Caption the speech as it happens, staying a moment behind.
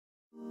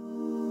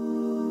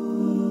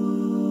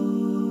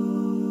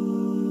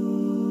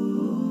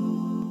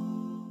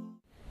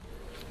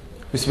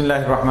بسم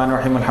الله الرحمن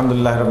الرحيم الحمد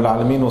لله رب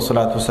العالمين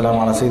والصلاة والسلام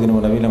على سيدنا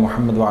ونبينا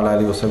محمد وعلى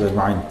آله وصحبه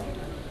أجمعين.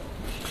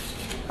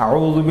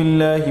 أعوذ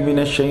بالله من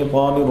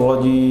الشيطان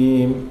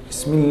الرجيم.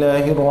 بسم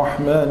الله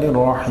الرحمن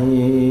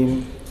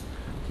الرحيم.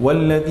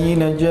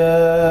 والذين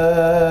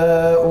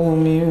جاءوا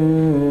من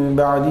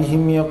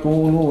بعدهم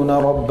يقولون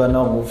ربنا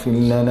اغفر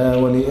لنا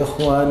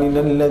ولإخواننا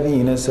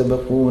الذين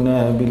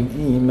سبقونا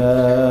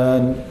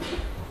بالإيمان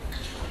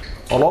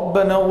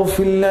ربنا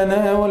اغفر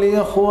لنا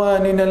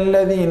ولإخواننا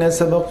الذين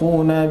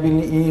سبقونا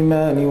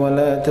بالإيمان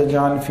ولا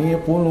تجعل في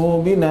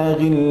قلوبنا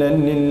غلا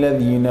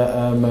للذين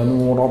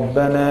آمنوا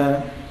ربنا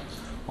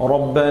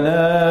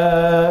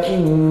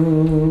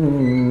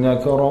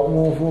إنك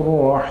رؤوف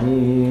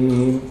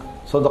رحيم.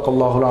 صدق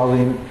الله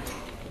العظيم.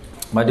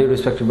 My dear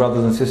respected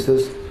brothers and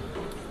sisters,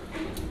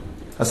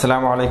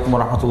 Assalamu alaikum wa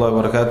rahmatullahi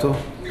wa barakatuh.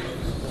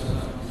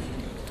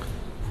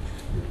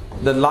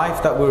 The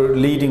life that we're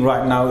leading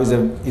right now is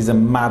a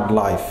mad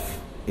life.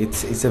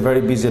 It's a very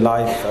busy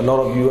life. A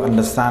lot of you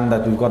understand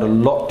that we've got a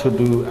lot to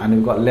do and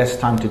we've got less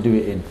time to do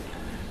it in.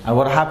 And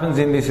what happens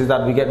in this is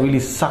that we get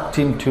really sucked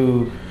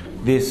into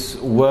this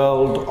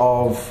world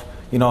of,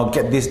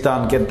 get this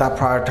done, get that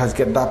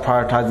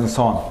prioritized and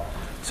so on.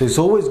 So it's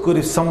always good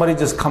if somebody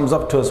just comes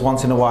up to us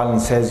once in a while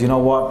and says, you know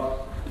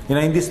what,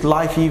 in this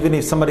life, even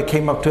if somebody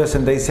came up to us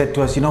and they said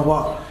to us, you know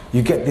what,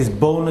 you get this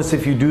bonus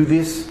if you do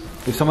this.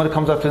 If somebody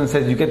comes up to us and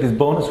says, you get this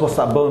bonus, what's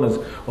that bonus?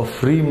 Or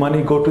free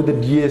money, go to the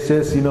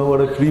GSS, what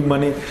a free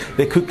money.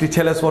 They quickly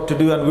tell us what to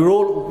do and we're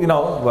all,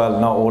 well,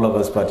 not all of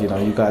us, but you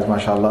guys,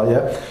 mashallah,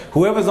 yeah.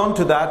 Whoever's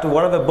onto that,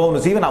 whatever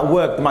bonus, even at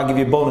work, they might give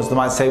you a bonus. They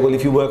might say, well,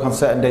 if you work on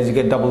certain days, you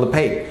get double the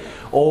pay.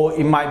 Or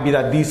it might be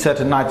that these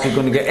certain nights you're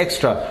going to get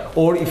extra.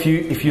 Or if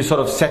you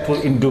sort of settle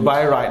in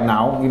Dubai right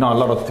now, a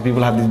lot of the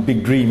people have this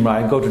big dream,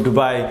 right? Go to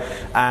Dubai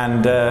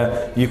and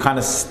you kind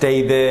of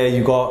stay there.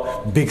 You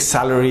got big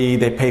salary.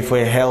 They pay for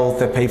your health.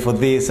 They pay for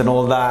this and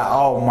all that.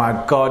 Oh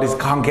my God, it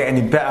can't get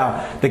any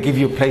better. They give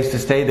you a place to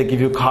stay. They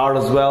give you a car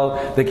as well.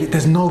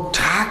 There's no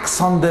tax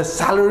on the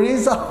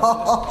salaries.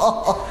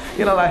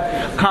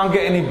 Can't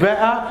get any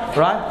better,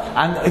 right?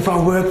 And if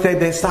I work there,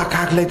 they start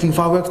calculating. If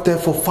I work there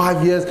for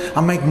 5 years,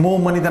 I make more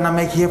money than I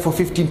make here for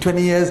 15,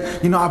 20 years.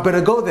 I better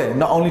go there.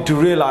 Not only to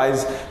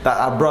realize that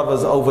our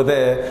brothers over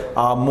there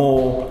are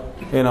more,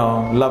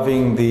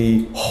 loving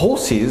the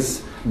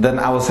horses than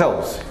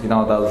ourselves.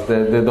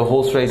 The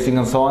horse racing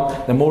and so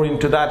on. They're more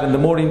into that and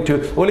they're more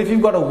into, well, if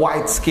you've got a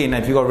white skin,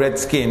 if you've got red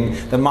skin,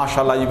 then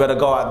mashallah, you better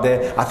go out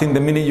there. I think the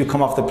minute you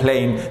come off the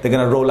plane, they're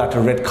going to roll out a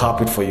red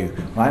carpet for you,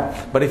 right?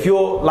 But if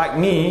you're like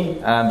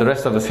me and the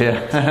rest of us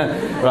here,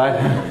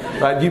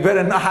 right, you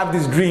better not have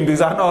this dream,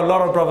 because I know a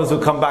lot of brothers who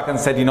come back and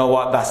said, you know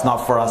what, that's not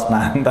for us,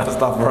 man. That's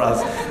not for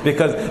us.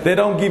 Because they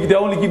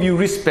only give you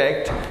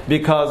respect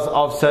because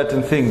of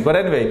certain things. But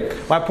anyway,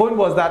 my point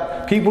was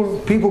that people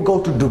go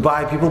to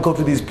Dubai, people go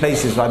to these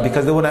places, right,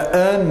 because they want to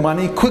earn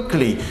money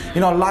quickly.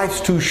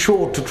 Life's too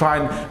short to try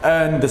and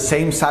earn the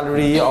same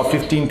salary of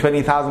 15,000,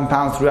 20,000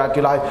 pounds throughout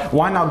your life.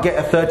 Why not get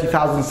a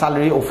 30,000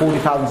 salary or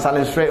 40,000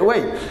 salary straight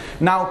away?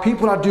 Now,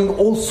 people are doing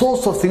all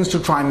sorts of things to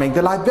try and make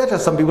their life better.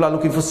 Some people are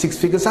looking for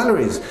 6-figure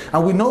salaries.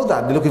 And we know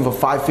that. They're looking for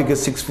 5-figure,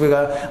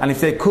 6-figure, and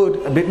if they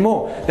could, a bit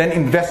more. Then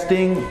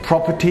investing,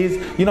 properties.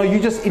 You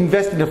just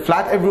invest in a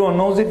flat. Everyone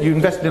knows it. You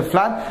invest in a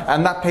flat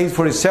and that pays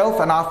for itself.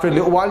 And after a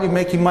little while, you're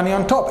making money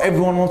on top.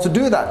 Everyone wants to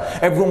do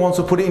that. Everyone wants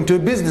to put it into a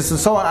business and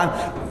so on.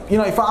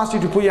 And if I asked you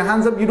to put your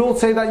hands up, you'd all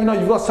say that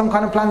you've got some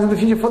kind of plans in the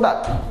future for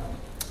that.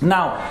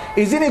 Now,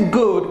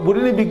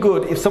 wouldn't it be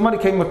good if somebody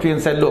came up to you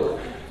and said, look,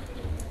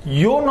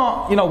 you're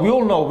not, we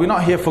all know we're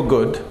not here for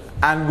good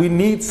and we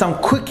need some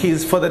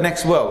quickies for the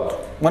next world.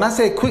 When I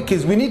say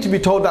quickies, we need to be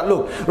told that,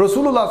 look,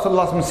 Rasulullah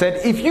sallallahu alaihi wasallam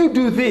said, if you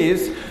do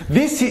this,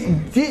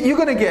 you're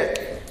going to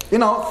get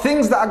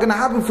things that are going to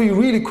happen for you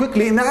really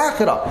quickly in the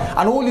akhirah.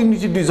 And all you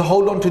need to do is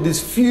hold on to this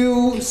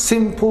few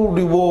simple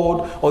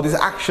reward or these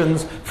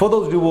actions for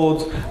those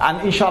rewards,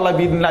 and inshallah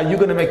bi'idhnillah, you're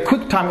going to make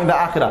quick time in the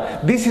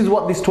akhirah. This is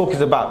what this talk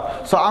is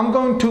about. So I'm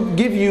going to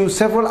give you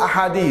several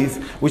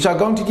ahadith which are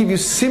going to give you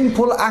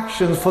simple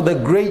actions for the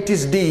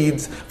greatest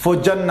deeds for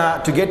Jannah,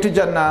 to get to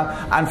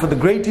Jannah, and for the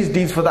greatest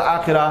deeds for the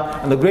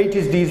akhirah, and the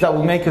greatest deeds that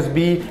will make us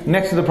be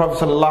next to the Prophet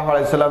sallallahu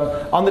alaihi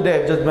wasallam on the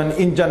day of judgment,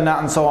 in Jannah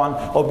and so on,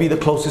 or be the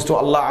closest to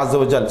Allah Azza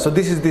wa Jal. So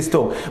this is this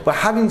talk. But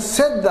having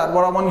said that,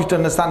 what I want you to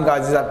understand,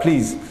 guys, is that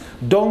please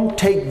don't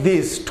take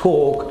this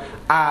talk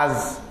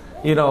as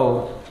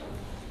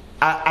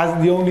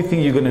as the only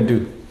thing you're going to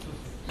do.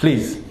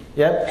 Please.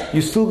 Yeah,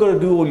 you still got to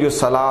do all your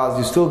salahs,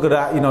 you still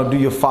got to do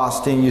your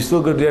fasting, you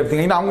still got to do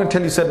everything. I'm going to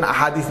tell you certain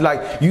hadith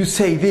like, you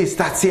say this,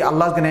 that's it,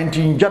 Allah's going to enter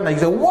you in Jannah. You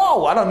say,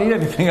 whoa, I don't need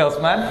anything else,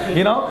 man.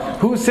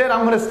 Who said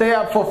I'm going to stay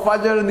up for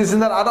Fajr and this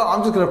and that?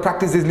 I'm just going to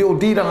practice this little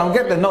deed and I'll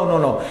get there.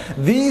 No.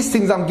 These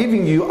things I'm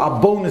giving you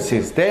are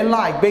bonuses. They're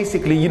like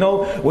basically,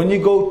 when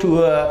you go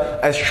to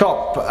a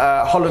shop,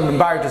 Holland and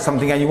Barrett or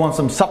something, and you want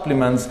some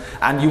supplements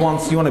and you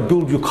want to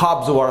build your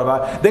carbs or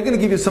whatever, they're going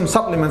to give you some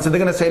supplements and they're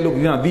going to say, look,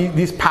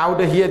 this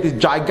powder here, get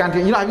this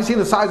gigantic, have you seen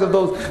the size of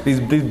those?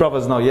 These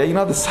brothers know, yeah? You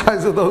know the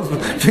size of those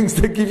things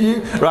they give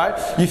you, right?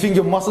 You think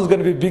your muscle's going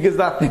to be big as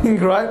that thing,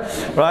 right?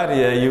 Right?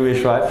 Yeah, you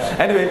wish, right?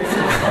 Anyway,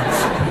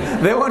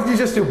 they want you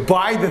just to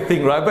buy the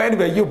thing, right? But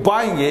anyway, you're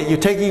buying it, you're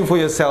taking it for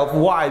yourself.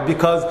 Why?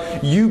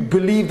 Because you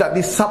believe that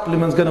this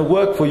supplement's going to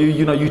work for you.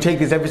 You take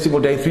this every single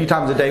day, 3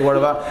 times a day,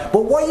 whatever.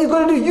 But what are you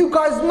going to do? You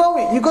guys know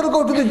it. You've got to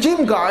go to the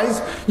gym,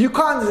 guys. You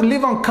can't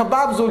live on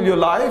kebabs all your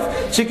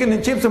life, chicken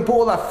and chips, and put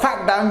all that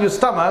fat down your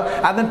stomach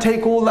and then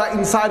take all that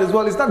inside as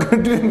well. It's not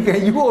going to do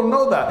anything. You all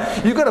know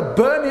that. You've got to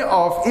burn it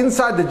off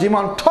inside the gym.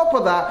 On top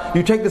of that,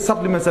 you take the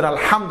supplements and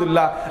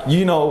alhamdulillah,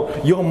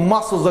 your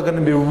muscles are going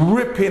to be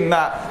ripping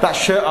that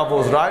shirt of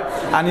yours, right?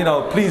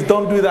 And please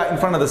don't do that in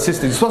front of the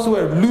sisters. You're supposed to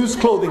wear loose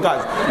clothing,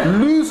 guys.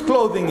 Loose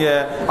clothing,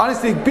 yeah.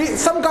 Honestly,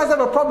 some guys have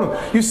a problem.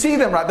 You see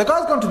them, right? The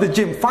guy's gone to the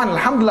gym. Fine,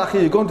 alhamdulillah,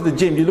 you're going to the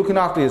gym. You're looking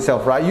after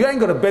yourself, right? You ain't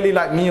got a belly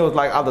like me or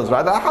like others,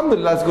 right?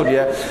 Alhamdulillah, that's good,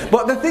 yeah.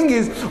 But the thing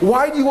is,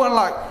 why do you want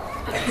right?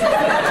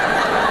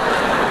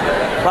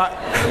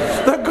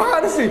 The guy,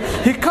 honestly,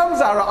 he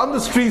comes out on the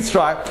streets,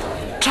 right?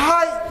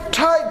 Tight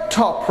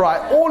top,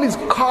 right? All his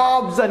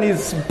carbs and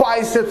his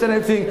biceps and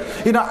everything,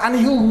 and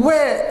he'll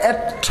wear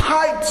a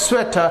tight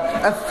sweater,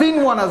 a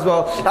thin one as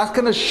well, that's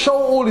going to show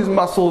all his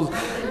muscles,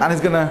 and he's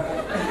going to,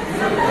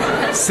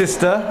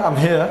 sister, I'm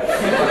here.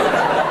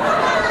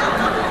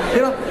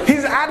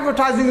 He's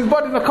advertising his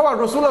body. Come on,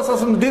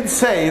 Rasulullah did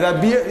say that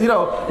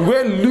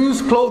wear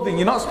loose clothing.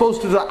 You're not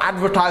supposed to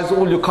advertise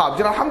all your carbs.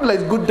 Alhamdulillah,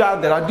 it's good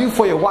down there. I do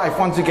for your wife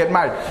once you get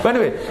married. But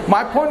anyway,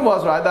 my point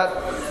was, right, that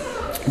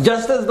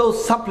just as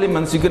those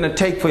supplements you're going to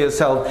take for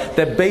yourself,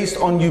 they're based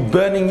on you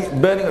burning,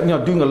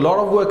 doing a lot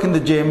of work in the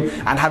gym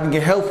and having a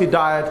healthy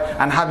diet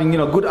and having,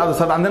 good other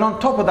stuff. And then on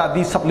top of that,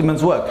 these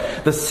supplements work.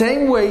 The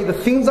same way, the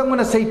things I'm going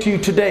to say to you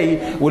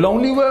today will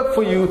only work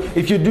for you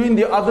if you're doing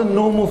the other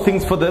normal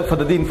things for the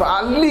deen. For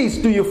at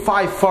least do your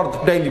 5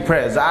 fard daily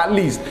prayers. At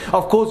least.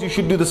 Of course, you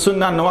should do the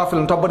sunnah and nawafil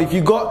on top. But if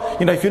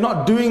if you're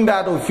not doing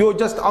that, or if you're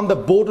just on the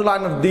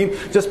borderline of deen,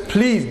 just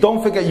please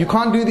don't forget, you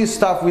can't do this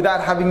stuff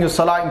without having your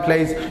salah in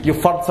place, your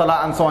fard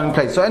salah and so on in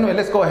place. So anyway,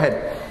 let's go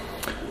ahead.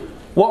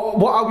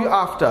 What are we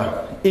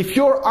after? If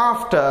you're,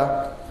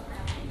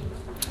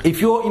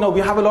 we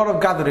have a lot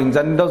of gatherings,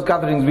 and in those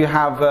gatherings we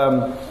have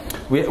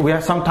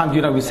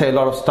sometimes, we say a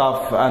lot of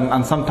stuff,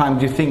 and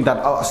sometimes you think that,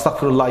 oh,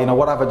 astaghfirullah,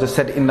 what have I just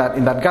said in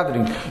that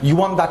gathering? You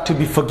want that to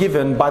be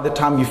forgiven by the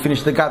time you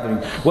finish the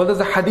gathering. Well, there's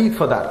a hadith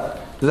for that.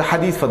 There's a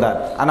hadith for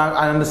that, and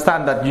I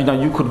understand that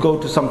you could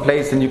go to some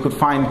place and you could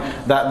find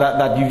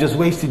that you just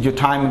wasted your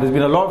time. There's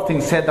been a lot of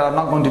things said that are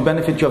not going to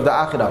benefit you of the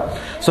akhirah.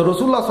 So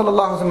Rasulullah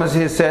sallallahu alaihi wasallam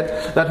has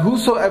said that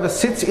whosoever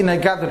sits in a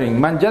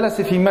gathering, man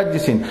jalasa fi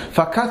majlisin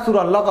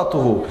fakathura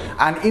laghatuhu,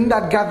 and in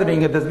that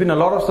gathering there's been a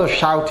lot of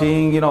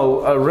shouting,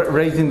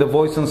 raising the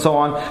voice and so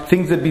on.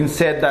 Things have been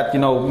said that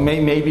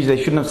maybe they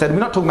shouldn't have said. We're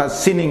not talking about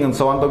sinning and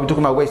so on, but we're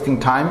talking about wasting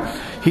time.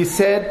 He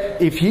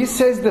said, if he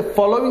says the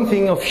following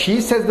thing, or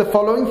she says the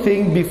following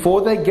thing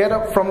before they get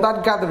up from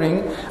that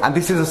gathering, and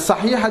this is a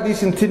Sahih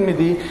Hadith in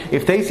Tirmidhi,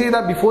 if they say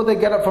that before they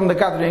get up from the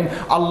gathering,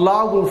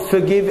 Allah will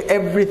forgive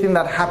everything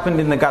that happened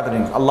in the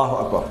gathering. Allahu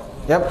Akbar.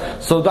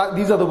 Yep. So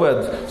these are the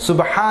words.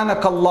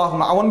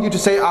 Subhanakallahumma. I want you to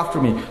say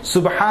after me.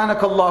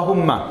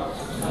 Subhanakallahumma.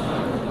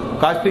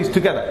 Guys, please,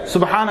 together.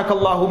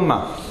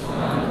 Subhanakallahumma.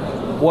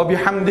 Wa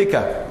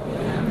bihamdika.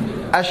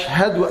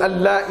 Ashhadu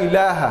an la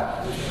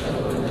ilaha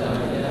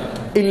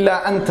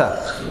illa anta.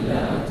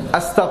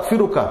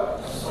 Astaghfiruka.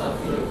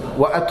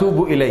 Wa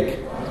atubu ilayk.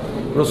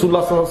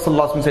 Rasulullah sallallahu alaihi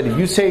wasallam said, if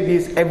you say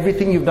this,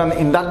 everything you've done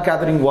in that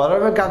gathering,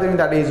 whatever gathering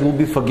that is, will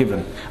be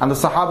forgiven. And the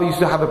Sahaba used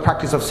to have a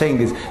practice of saying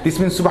this. This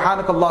means,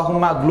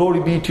 Subhanakallahumma,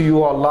 glory be to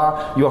you,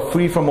 Allah. You are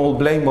free from all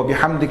blame. Wa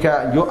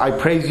bihamdika, I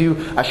praise you.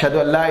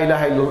 Ashhadu an la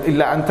ilaha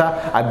illa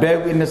anta. I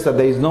bear witness that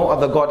there is no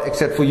other God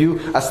except for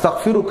you.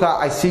 Astaghfiruka,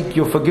 I seek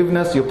your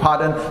forgiveness, your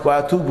pardon.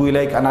 Wa atubu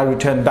ilayk, and I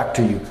return back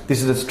to you.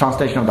 This is the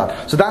translation of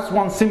that. So that's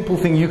one simple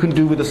thing you can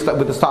do with the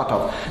start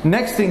off.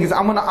 Next thing is,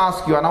 I'm going to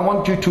ask you, and I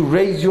want you to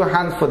raise your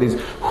hands for this.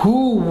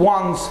 Who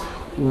wants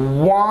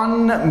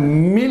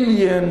 1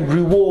 million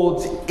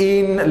rewards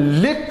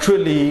in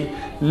literally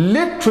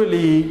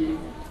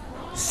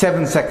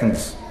 7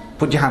 seconds?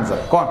 Put your hands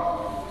up. Go on.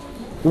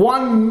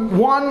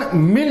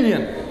 1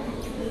 million.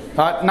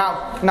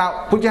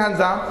 Now put your hands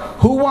down.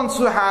 Who wants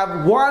to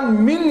have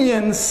 1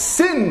 million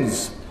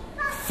sins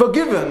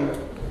forgiven,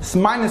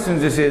 minor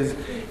sins this is,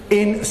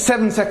 in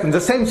 7 seconds?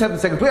 The same 7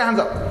 seconds. Put your hands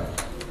up.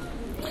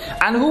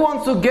 And who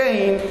wants to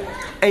gain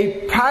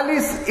a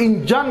palace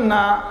in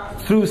Jannah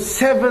through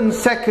 7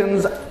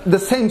 seconds, the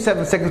same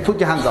 7 seconds? Put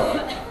your hands up.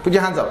 Put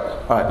your hands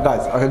up. Alright,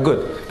 guys, okay,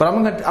 good. But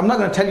I'm not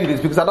going to tell you this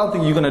because I don't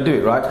think you're going to do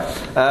it, right?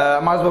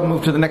 Might as well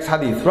move to the next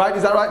hadith. Right,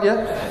 is that right?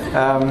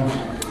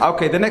 Yeah?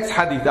 Okay, the next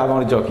hadith, I'm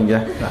only joking,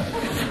 yeah?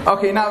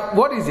 Okay, now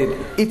what is it?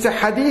 It's a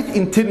hadith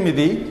in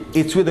Tirmidhi.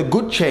 It's with a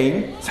good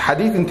chain. It's a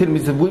hadith in Tirmidhi.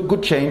 It's a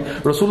good chain.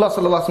 Rasulullah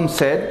sallallahu alaihi wasallam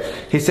said,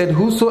 he said,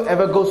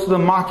 whosoever goes to the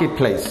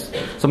marketplace.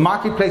 So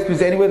marketplace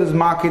means anywhere there's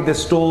market, there's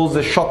stalls,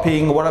 there's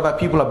shopping, whatever.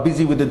 People are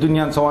busy with the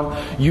dunya and so on.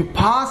 You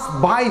pass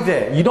by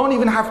there. You don't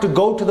even have to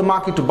go to the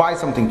market to buy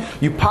something.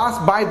 You pass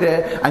by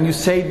there and you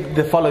say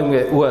the following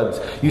words.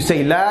 You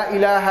say, La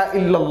ilaha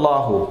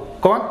illallah.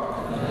 Come on.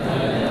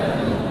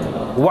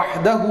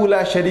 Wahdahu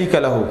la sharika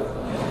lahu.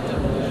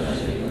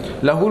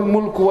 Lahul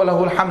mulku wa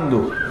lahul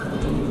hamdu.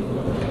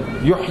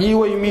 Yuhyi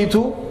wa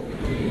yumitu.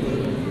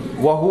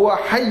 Wa huwa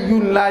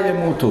hayyun la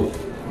yamutu.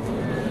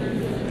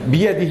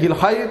 Biyadihi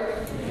al-khayr.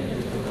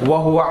 Wa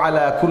huwa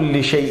ala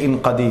kulli shay'in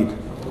qadir.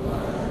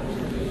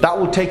 That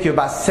will take you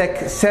about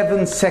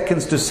 7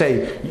 seconds to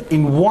say.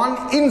 In one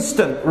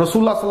instant,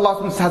 Rasulullah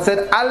sallallahu alaihi wasallam has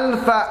said,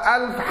 alf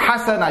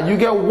hasana. You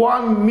get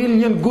 1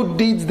 million good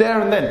deeds there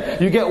and then.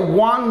 You get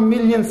 1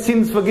 million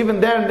sins forgiven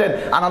there and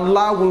then. And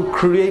Allah will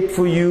create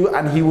for you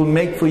and He will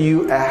make for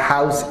you a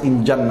house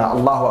in Jannah.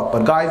 Allahu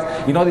Akbar. Guys,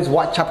 you know this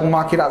Whitechapel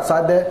market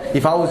outside there?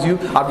 If I was you,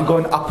 I'd be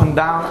going up and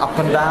down,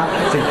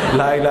 saying,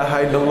 La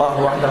ilaha illallah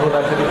wahdahu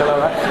la sharika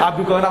lahu. I'd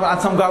be going up and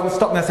some guy would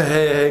stop me and say,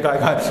 hey guy,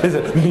 there's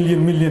a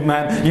million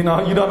man. You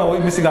don't know what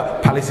you're missing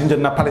out. Palace in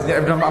Jannah, Palace in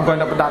Jannah. I'm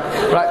going up and down,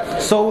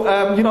 right? So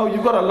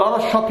you've got a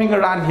lot of shopping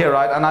around here,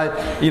 right? And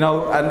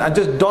I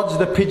just dodge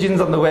the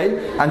pigeons on the way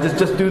and just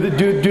do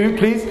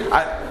please.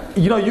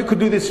 You could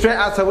do this straight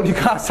outside when you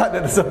go outside there.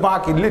 There's a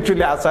market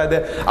literally outside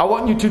there. I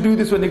want you to do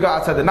this when you go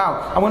outside there.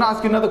 Now, I'm going to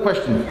ask you another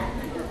question.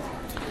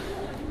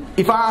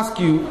 If I ask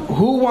you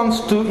who wants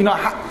to,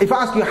 if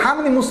I ask you how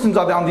many Muslims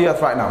are there on the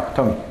earth right now?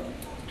 Tell me.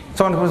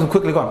 Someone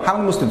quickly go on. How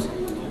many Muslims?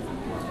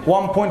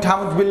 1 point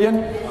how much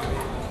billion?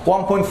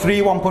 1.3,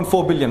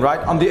 1.4 billion, right?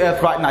 On the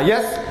earth right now.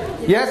 Yes?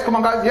 Yes? Come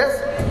on guys, yes?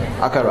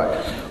 Okay,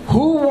 right.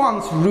 Who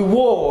wants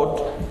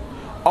reward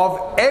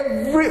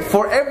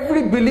for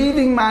every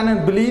believing man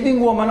and believing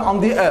woman on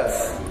the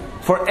earth?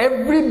 For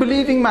every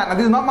believing man, and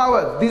these are not my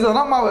words, these are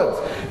not my words.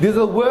 These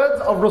are the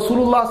words of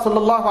Rasulullah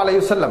sallallahu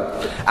alayhi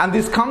wasallam. And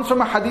this comes from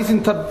a hadith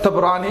in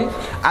Tabrani,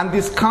 and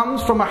this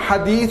comes from a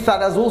hadith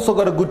that has also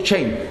got a good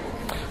chain.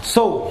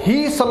 So,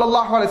 he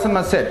sallallahu alayhi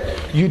wasallam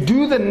said, you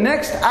do the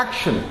next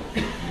action,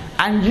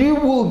 and you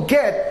will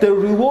get the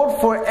reward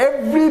for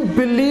every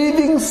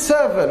believing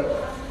servant,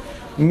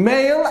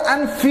 male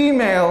and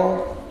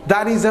female,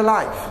 that is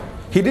alive.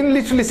 He didn't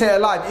literally say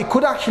alive. It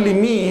could actually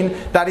mean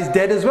that is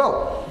dead as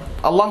well.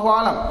 Allahu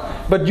alam.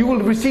 But you will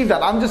receive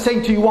that. I'm just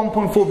saying to you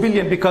 1.4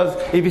 billion because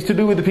if it's to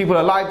do with the people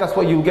alive, that's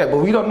what you'll get. But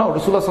we don't know.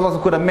 Rasulullah sallallahu alaihi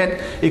wasallam could have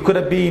meant, it could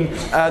have been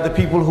the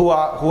people who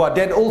are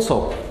dead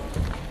also.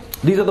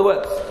 These are the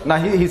words. Now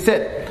he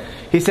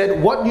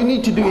said, what you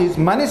need to do is,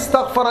 Man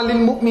istaghfara lil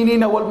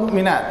mu'minina wal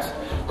mu'minat.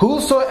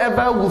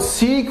 Whosoever will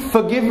seek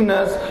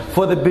forgiveness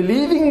for the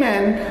believing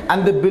men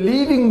and the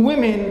believing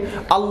women,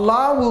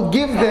 Allah will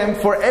give them,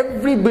 for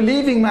every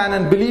believing man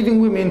and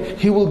believing women,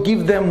 He will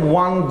give them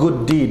one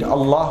good deed.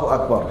 Allahu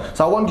Akbar.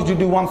 So I want you to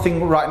do one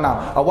thing right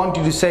now. I want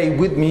you to say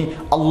with me,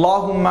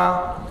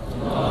 Allahumma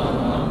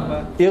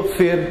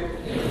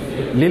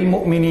ighfir lil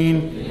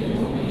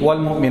mu'minin wal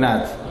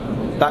mu'minat.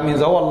 That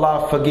means, oh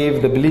Allah,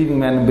 forgive the believing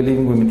men and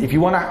believing women. If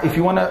you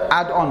wanna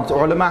add on,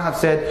 so ulama have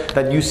said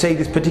that you say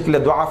this particular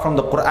dua from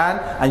the Quran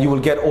and you will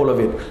get all of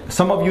it.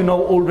 Some of you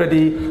know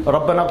already,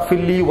 Rabbana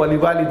ighfirli wa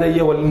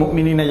liwalidayya wal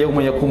mu'minina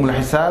yawma yaqumul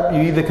hisab.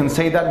 You either can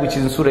say that, which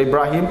is in Surah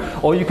Ibrahim,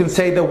 or you can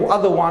say the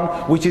other one,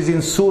 which is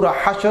in Surah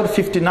Hashr,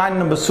 59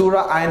 number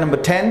Surah, ayah number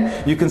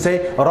 10. You can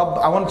say,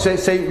 I want to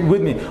say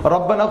with me,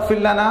 Rabbana ighfir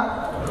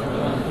lana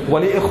wa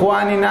li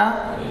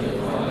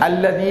ikhwanina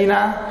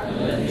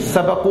alladhina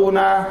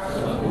sabaquna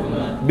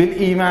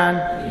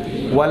بالإيمان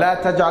ولا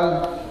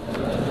تجعل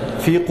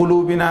في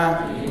قلوبنا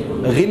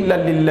غلا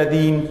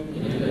للذين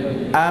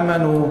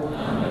آمنوا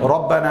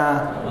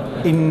ربنا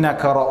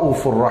إنك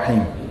رؤوف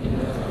رحيم.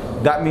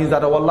 That means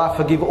that, oh Allah,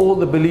 forgive all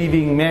the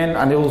believing men,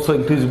 and it also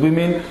includes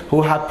women,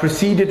 who have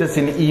preceded us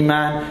in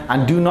Iman,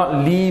 and do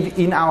not leave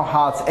in our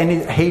hearts any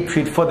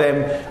hatred for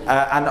them.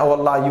 And oh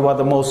Allah, you are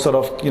the most sort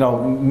of,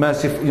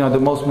 merciful, the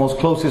most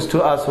closest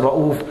to us,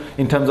 Ra'uf,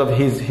 in terms of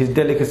his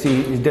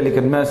delicacy, his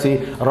delicate mercy,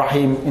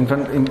 Rahim, in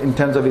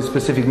terms of his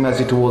specific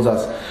mercy towards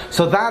us.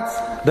 So that's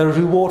the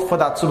reward for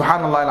that,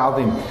 subhanallah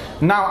al-azim.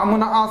 Now I'm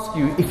going to ask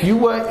you, if you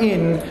were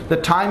in the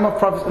time of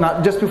Prophet,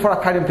 now just before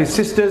I carry on, please,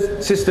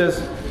 sisters,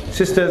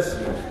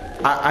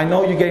 I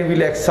know you're getting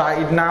really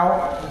excited now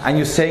and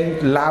you're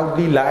saying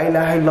loudly, La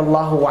ilaha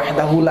illallah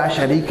wahdahu la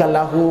sharika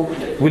lahu.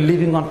 We're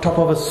living on top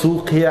of a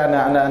souk here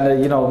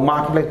and a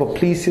marketplace. But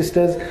please,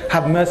 sisters,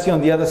 have mercy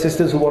on the other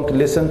sisters who want to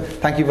listen.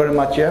 Thank you very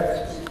much,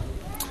 yeah?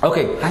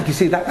 Okay, thank you.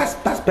 See, that's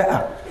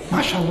better.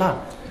 MashaAllah.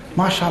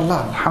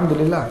 MashaAllah.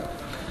 Alhamdulillah.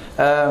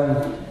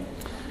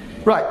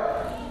 Right.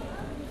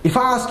 If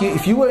I ask you,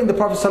 if you were in the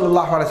Prophet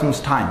ﷺ's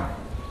time,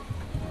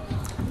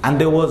 and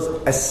there was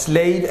a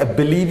slave, a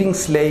believing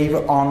slave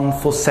on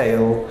for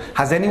sale,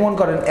 has anyone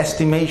got an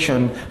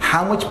estimation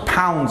how much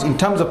pounds, in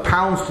terms of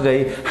pounds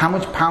today, how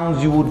much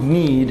pounds you would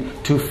need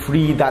to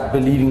free that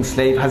believing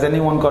slave? Has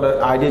anyone got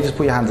an idea? Just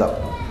put your hands up.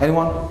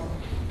 Anyone?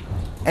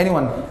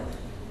 Anyone?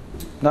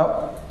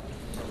 No?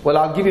 Well,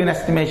 I'll give you an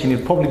estimation.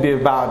 It'll probably be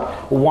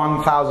about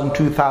 1,000,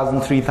 2,000,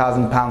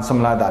 3,000 pounds,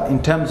 something like that.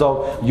 In terms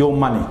of your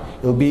money,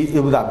 it'll be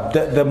that.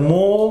 The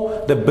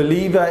more the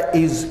believer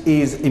is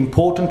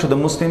important to the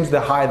Muslims, the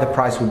higher the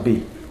price would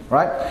be.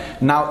 Right?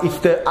 Now,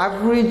 if the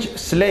average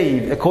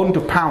slave, according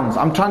to pounds,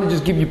 I'm trying to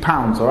just give you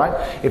pounds, all right?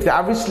 If the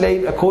average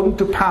slave, according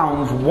to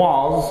pounds,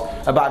 was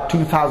about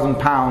 2,000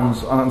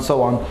 pounds and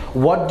so on,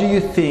 what do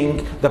you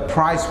think the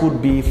price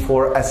would be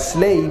for a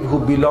slave who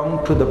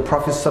belonged to the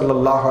Prophet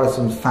sallallahu alaihi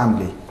wasallam's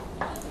family?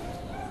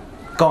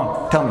 Go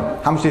on, tell me.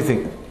 How much do you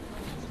think?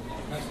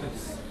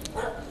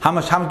 How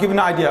much? Give me an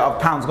idea of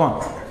pounds. Go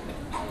on.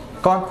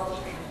 Go on.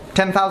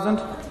 10,000?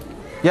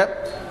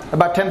 Yep.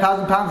 About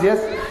 10,000 pounds, yes?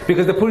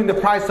 Because they're putting the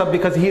price up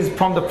because he's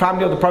from the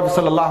family of the Prophet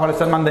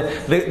ﷺ, and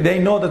they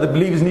know that the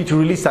believers need to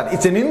release that.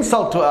 It's an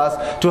insult to us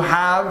to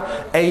have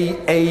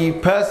a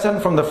person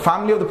from the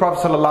family of the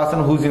Prophet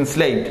ﷺ who's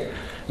enslaved.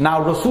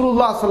 Now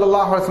Rasulullah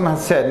ﷺ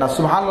has said, now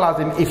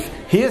subhanAllah, if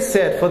he has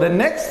said, for the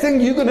next thing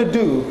you're going to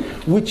do,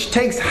 which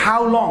takes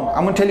how long?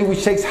 I'm going to tell you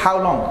which takes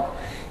how long.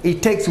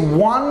 It takes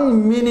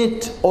 1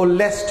 minute or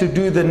less to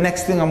do the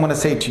next thing I'm going to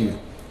say to you.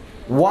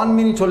 1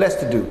 minute or less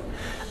to do.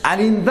 And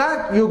in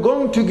that you're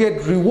going to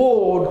get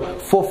reward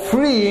for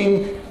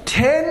freeing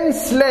 10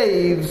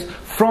 slaves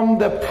from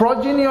the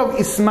progeny of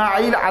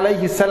Ismail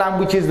alayhi salam,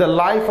 which is the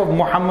life of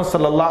Muhammad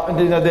sallallahu,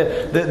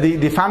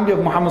 the family of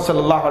Muhammad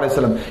sallallahu alayhi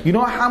wasallam. You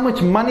know how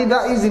much money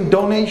that is in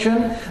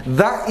donation?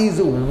 That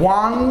is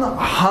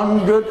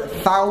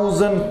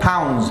 100,000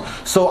 pounds.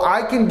 So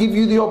I can give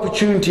you the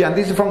opportunity, and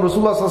this is from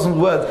Rasulullah sallallahu alaihi wasallam's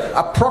words,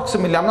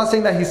 approximately, I'm not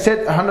saying that he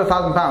said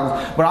 100,000 pounds,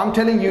 but I'm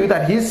telling you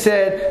that he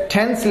said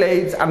 10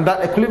 slaves, and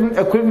that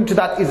equivalent to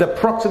that is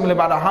approximately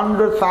about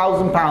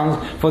 100,000 pounds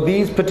for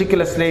these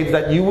particular slaves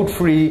that you would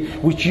free,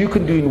 which you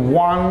could do in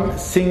 1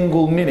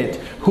 single minute.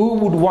 Who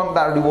would want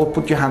that reward?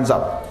 Put your hands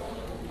up.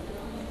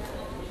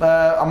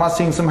 Am I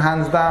seeing some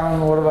hands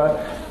down? What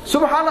about?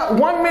 Subhanallah,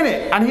 1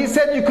 minute. And he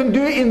said you can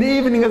do it in the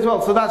evening as well.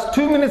 So that's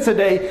 2 minutes a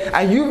day,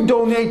 and you've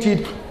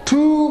donated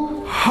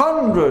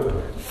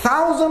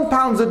 200,000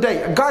 pounds a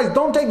day. Guys,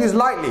 don't take this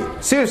lightly.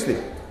 Seriously.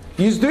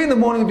 You do it in the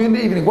morning, do it in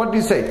the evening. What do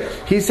you say?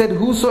 He said,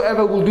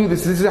 whosoever will do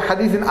this. This is a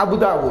hadith in Abu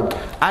Dawud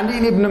and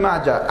in Ibn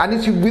Majah, and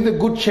it's with a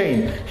good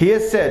chain. He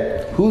has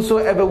said,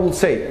 whosoever will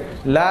say,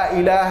 La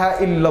ilaha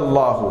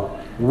illallah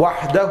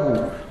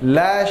wahdahu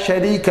la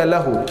sharika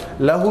lahu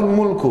lahul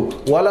mulku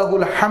wa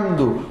lahul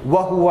hamdu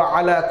wa huwa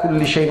ala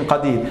kulli shay'in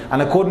qadir.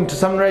 And according to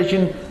some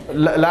narration,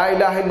 La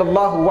ilaha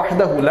illallah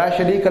wahdahu la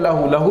sharika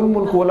lahu lahul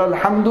mulku wa lahul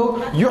hamdu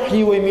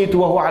yuhyi wa yumitu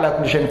wa huwa ala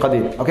kulli shay'in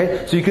qadir.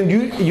 Okay, so you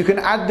can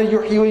add the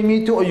yuhyi wa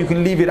yumitu, or you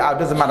can leave it out,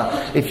 doesn't matter.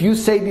 If you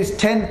say this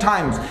 10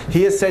 times,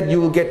 he has said you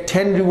will get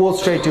 10 rewards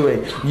straight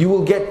away. You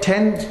will get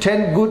 10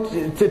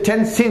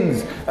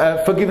 sins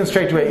forgiven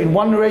straight away. In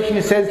one narration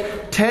it says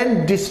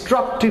 10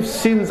 destructive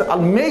sins,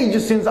 major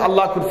sins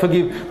Allah could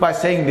forgive by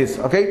saying this.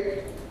 Okay.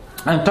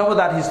 And on top of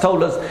that, he's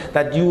told us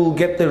that you will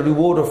get the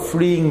reward of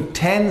freeing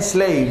 10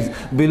 slaves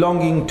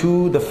belonging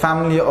to the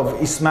family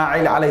of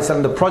Ismail alayhi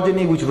salam, the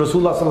progeny which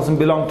Rasulullah sallallahu alaihi wasallam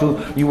belonged to.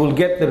 You will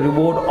get the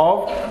reward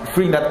of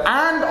freeing that.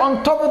 And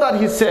on top of that,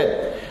 he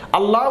said,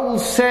 Allah will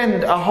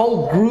send a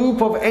whole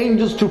group of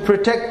angels to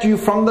protect you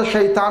from the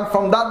shaitan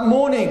from that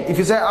morning, if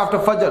you say after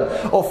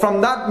Fajr, or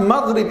from that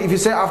Maghrib, if you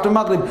say after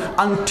Maghrib,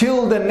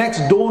 until the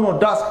next dawn or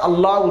dusk.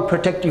 Allah will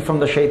protect you from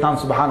the shaitan,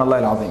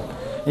 subhanallah al-azim.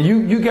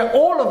 You get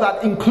all of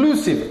that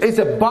inclusive. It's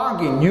a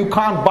bargain you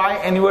can't buy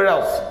anywhere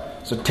else.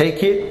 So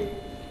take it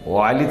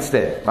while it's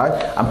there, right?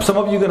 And some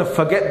of you are going to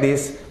forget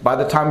this by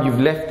the time you've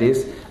left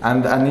this,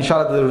 and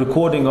inshallah the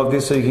recording of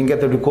this, so you can get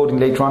the recording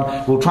later on.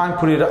 We'll try and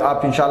put it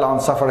up inshallah on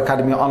Safar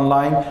Academy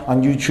online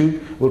on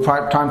YouTube. We'll try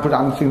and put it,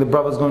 I think the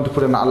brother's going to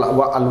put it on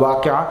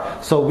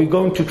Al-Waqi'ah. So we're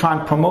going to try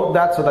and promote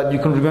that so that you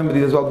can remember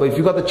this as well. But if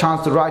you got the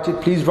chance to write it,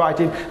 please write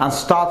it and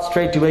start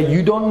straight away.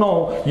 You don't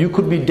know, you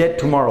could be dead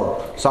tomorrow.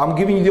 So I'm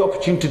giving you the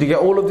opportunity to get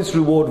all of this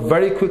reward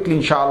very quickly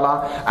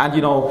inshallah, and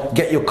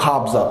get your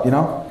carbs up,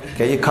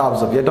 get your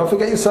carbs up. Yeah, don't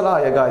forget your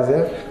salah, yeah guys,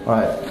 yeah?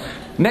 Alright.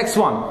 Next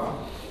one.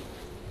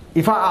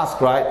 If I ask,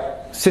 right,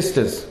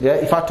 sisters, yeah,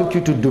 if I took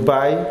you to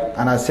Dubai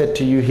and I said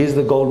to you, here's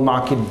the gold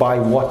market, buy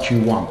what you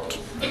want.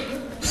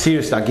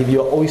 Seriously, I give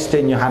you an oyster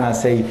in your hand and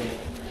say,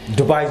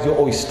 Dubai is your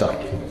oyster.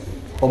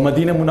 Or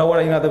Medina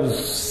Munawwara, there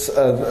was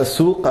a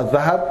souq, a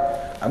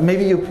dhahab.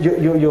 Maybe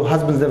your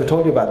husband's never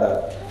told you about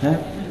that. Yeah?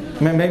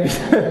 Maybe,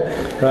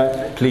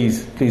 right?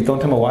 Please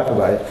don't tell my wife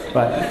about it.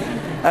 Right?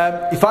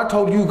 If I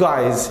told you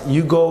guys,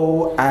 you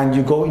go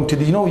into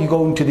the, you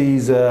go into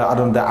these, the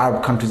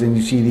Arab countries, and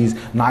you see these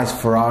nice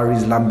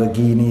Ferraris,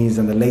 Lamborghinis,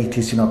 and the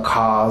latest,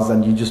 cars,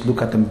 and you just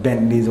look at them,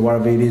 Bentleys or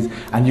whatever it is,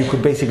 and you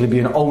could basically be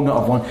an owner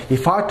of one.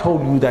 If I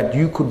told you that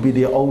you could be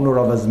the owner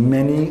of as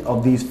many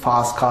of these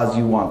fast cars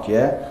you want,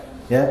 yeah?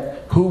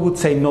 Who would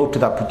say no to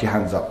that? Put your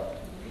hands up.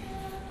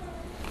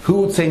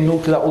 Who would say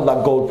no to that, all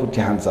that gold? Put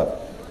your hands up.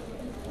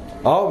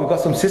 Oh, we've got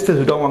some sisters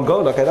who don't want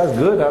gold. Okay, that's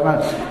good.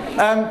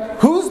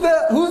 Who's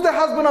the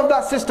husband of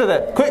that sister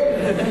there? Quick,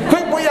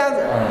 put your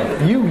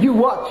hands. You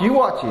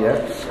watch, yeah.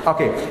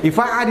 Okay, if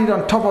I added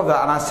on top of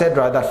that and I said,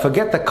 right, that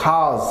forget the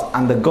cars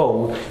and the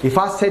gold. If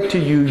I said to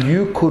you,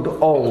 you could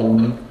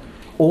own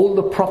all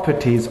the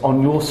properties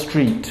on your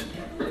street.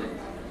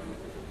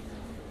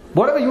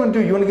 Whatever you want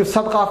to do, you want to give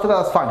sadaqah after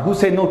that, that's fine. Who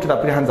say no to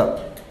that? Put your hands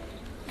up.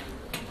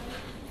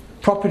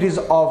 Properties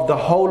of the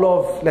whole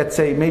of, let's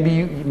say,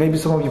 maybe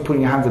some of you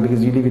putting your hands up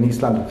because you live in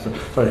East London. So,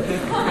 sorry.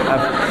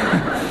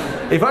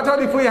 If I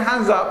told you put your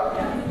hands up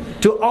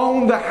to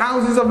own the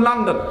houses of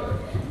London,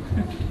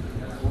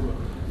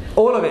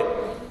 all of it,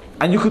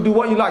 and you could do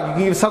what you like, you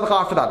can give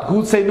sadaqah after that. Who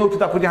would say no to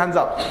that? Put your hands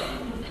up.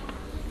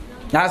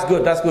 That's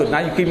good. Now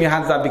you keep your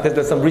hands up because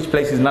there's some rich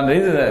places in London,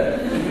 isn't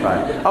there?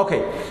 Right.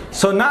 Okay.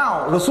 So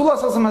now Rasulullah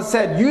sallallahu alaihi wasallam has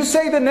said, you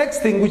say the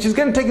next thing, which is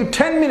going to take you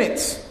 10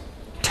 minutes.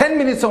 10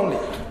 minutes only.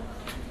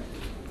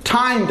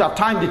 I've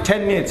timed it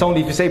 10 minutes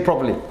only if you say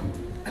properly.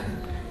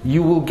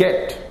 You will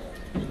get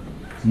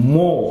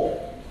more,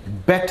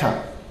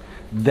 better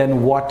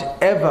than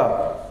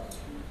whatever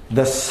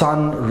the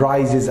sun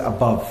rises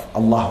above.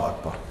 Allahu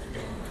Akbar.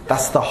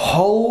 That's the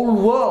whole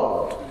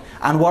world.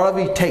 And whatever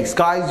it takes,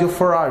 guys, your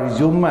Ferraris,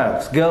 your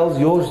Mercs, girls,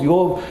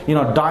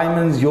 your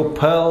diamonds, your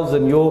pearls,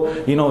 and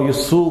your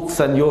souks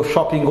and your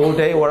shopping all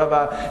day,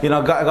 whatever,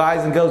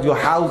 guys and girls, your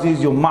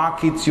houses, your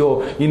markets,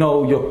 your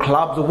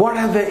clubs,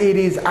 whatever it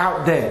is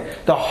out there,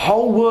 the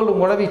whole world,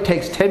 and whatever it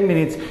takes, 10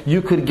 minutes,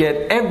 you could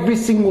get every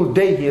single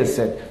day. He has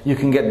said, you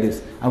can get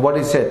this. And what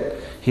he said,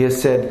 he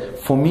has said,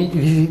 for me,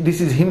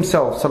 this is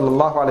himself,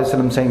 sallallahu alaihi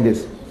wasallam, saying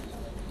this.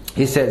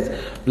 He says,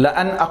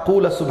 لَأَنْ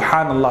أَقُولَ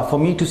سُبْحَانَ اللَّهِ, for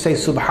me to say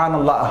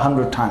Subhanallah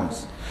 100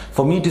 times.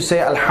 For me to say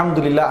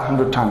Alhamdulillah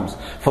 100 times.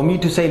 For me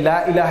to say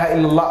La ilaha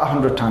illallah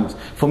 100 times.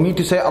 For me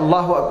to say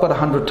Allahu Akbar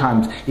 100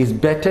 times is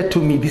better to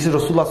me. This is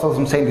Rasulullah sallallahu alaihi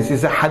wasallam saying this. This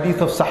is a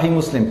hadith of Sahih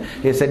Muslim.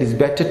 He said, it's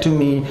better to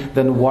me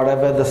than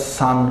whatever the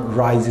sun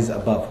rises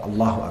above.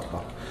 Allahu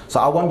Akbar. So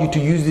I want you to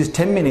use these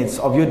 10 minutes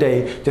of your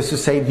day just to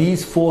say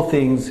these 4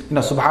 things.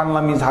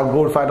 Subhanallah means how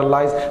glorified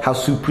Allah is, how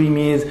supreme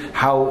He is,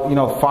 how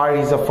far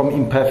He is from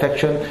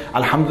imperfection.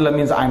 Alhamdulillah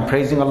means I'm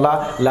praising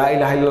Allah. La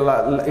ilaha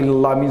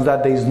illallah means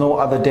that there is no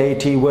other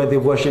deity worthy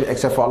of worship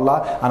except for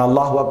Allah. And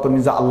Allahu Akbar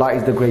means that Allah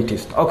is the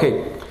greatest.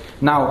 Okay.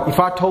 Now, if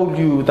I told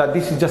you that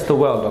this is just the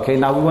world, okay,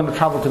 now we want to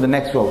travel to the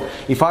next world.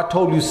 If I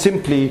told you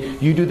simply,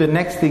 you do the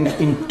next thing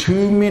in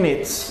 2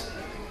 minutes,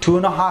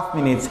 2.5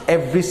 minutes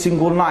every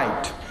single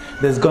night,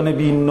 there's going to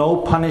be no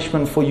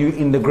punishment for you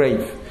in the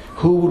grave.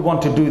 Who would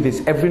want to do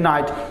this every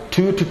night,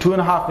 2 to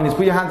 2.5 minutes?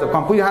 Put your hands up.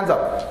 Come on, put your hands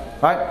up.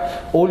 Right?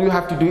 All you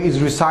have to do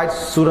is recite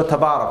Surah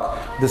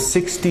Tabarak, the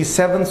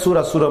 67th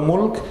Surah, Surah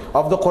Mulk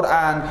of the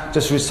Quran.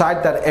 Just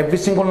recite that every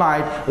single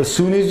night. As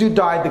soon as you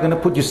die, they're going to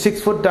put you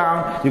 6 foot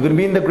down. You're going to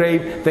be in the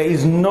grave. There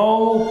is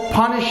no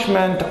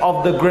punishment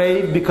of the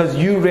grave because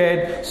you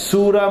read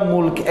Surah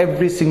Mulk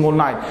every single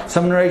night.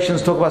 Some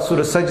narrations talk about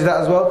Surah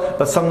Sajda as well,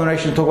 but some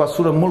narrations talk about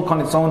Surah Mulk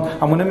on its own.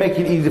 I'm going to make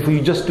it easy for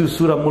you. Just do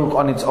Surah Mulk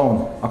on its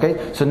own.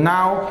 Okay? So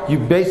now you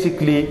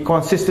basically, come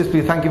on sisters,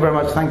 please. Thank you very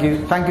much. Thank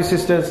you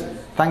sisters.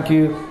 Thank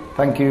you.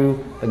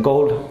 The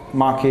gold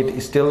market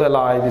is still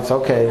alive. It's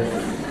okay.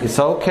 It's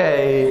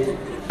okay.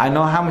 I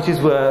know how much it's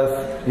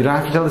worth. You don't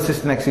have to tell the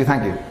sister next to you.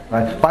 Thank you.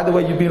 Right? By the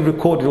way, you've been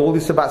recorded. All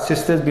this about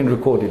sisters been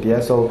recorded.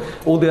 Yeah. So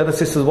all the other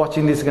sisters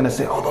watching this are going to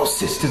say, "Oh, those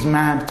sisters,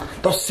 man.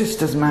 Those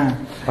sisters,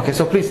 man." Okay.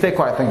 So please stay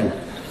quiet. Thank you.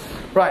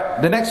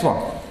 Right. The next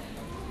one.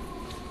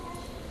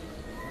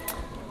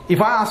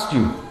 If I asked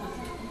you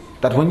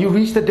that when you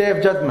reach the Day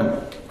of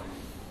Judgment,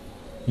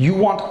 you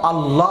want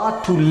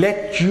Allah to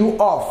let you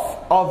off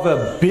of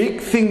a big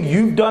thing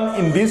you've done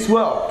in this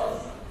world,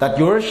 that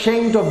you're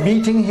ashamed of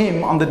meeting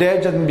Him on the Day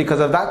of Judgment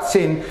because of that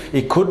sin.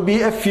 It could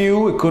be a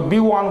few, it could be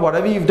one,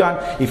 whatever you've done.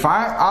 If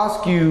I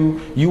ask you,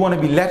 you want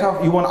to be let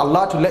off, you want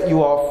Allah to let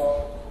you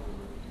off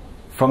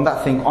from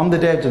that thing on the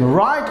Day of Judgment,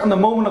 right on the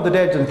moment of the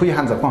Day of Judgment. Put your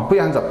hands up, come on, put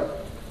your hands up.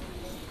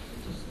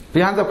 Put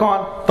your hands up, come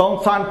on.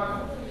 Don't try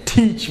and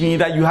teach me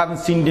that you haven't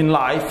sinned in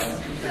life.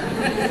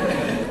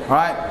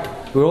 Alright?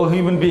 We're all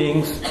human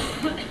beings.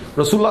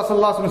 Rasulullah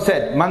sallallahu alaihi wasallam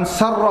said, "Man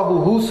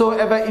sarrahu,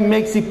 whosoever it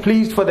makes it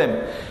pleased for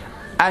them,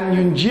 and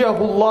yunjiyahu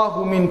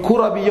Allahu min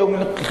kurabi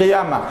yawmil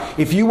qiyamah."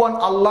 If you want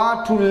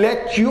Allah to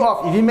let you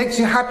off, if He makes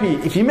you happy,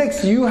 if He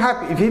makes you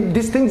happy,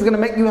 this thing's going to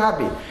make you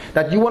happy,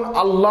 that you want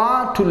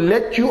Allah to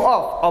let you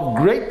off of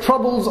great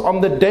troubles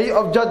on the Day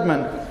of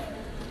Judgment,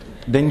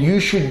 then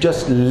you should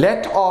just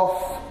let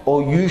off,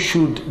 or you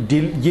should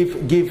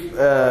give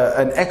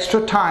an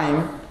extra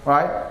time,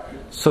 right?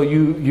 So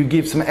you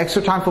give some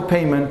extra time for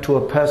payment to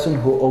a person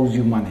who owes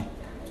you money.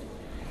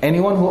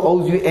 Anyone who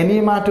owes you any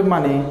amount of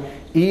money,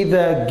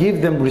 either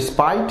give them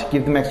respite,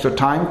 give them extra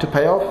time to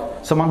pay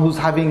off. Someone who's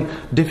having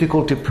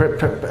difficulty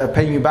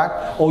paying you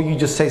back, or you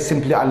just say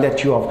simply, "I'll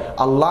let you off."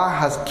 Allah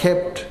has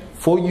kept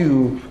for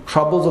you,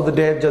 troubles of the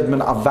Day of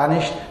Judgment are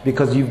vanished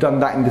because you've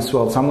done that in this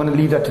world. So I'm going to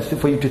leave that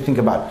for you to think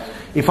about.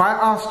 If I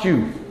asked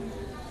you,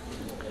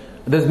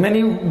 there's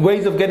many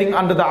ways of getting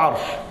under the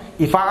arsh.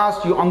 If I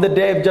asked you on the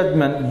Day of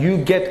Judgment, you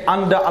get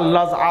under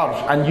Allah's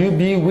arsh and you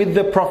be with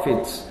the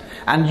prophets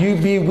and you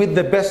be with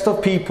the best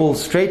of people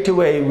straight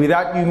away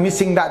without you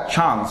missing that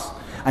chance,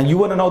 and you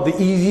want to know the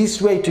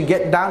easiest way to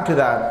get down to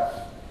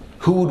that,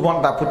 who would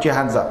want that? Put your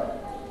hands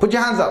up. Put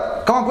your hands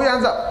up. Come on, put your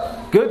hands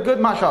up. Good, good,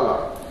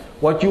 mashallah.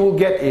 What you will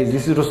get is,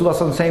 this is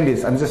Rasulullah saying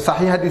this, and it's a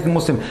Sahih Hadith in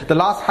Muslim. The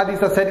last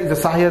Hadith I said is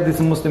a Sahih Hadith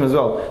in Muslim as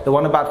well. The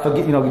one about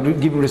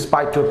giving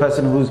respite to a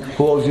person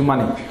who owes you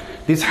money.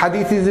 This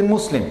Hadith is in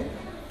Muslim.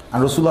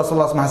 And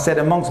Rasulullah has said,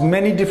 amongst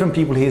many different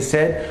people, he has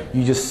said,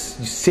 you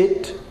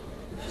sit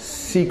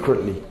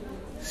secretly,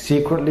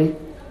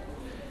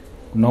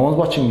 no one's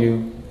watching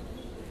you,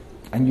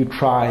 and you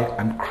try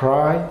and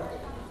cry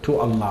to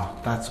Allah.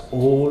 That's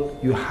all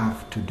you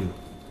have to do.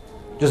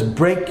 Just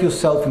break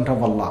yourself in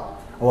front of Allah.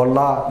 Oh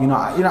Allah,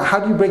 how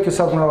do you break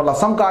yourself in front of Allah?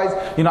 Some guys,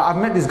 I've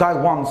met this guy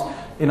once.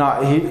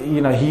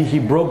 He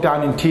broke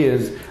down in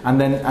tears, and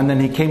then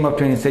he came up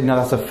to me and said,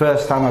 that's the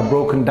first time I've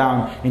broken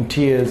down in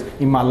tears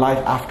in my life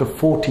after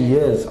 40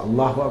 years.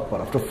 Allahu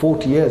Akbar, after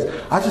 40 years.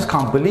 I just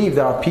can't believe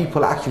there are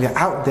people actually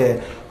out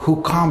there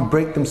who can't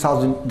break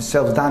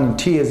themselves down in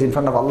tears in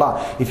front of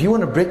Allah. If you want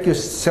to break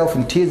yourself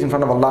in tears in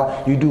front of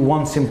Allah, you do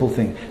one simple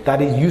thing.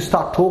 That is, you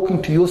start talking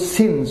to your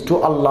sins to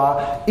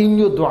Allah in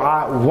your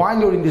dua while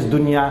you're in this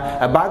dunya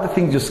about the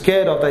things you're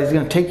scared of that He's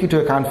going to take you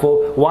to account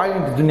for. While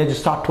you're in the dunya, just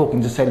start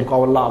talking. Just say, look,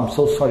 oh Allah, I'm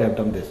so sorry I've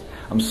done this.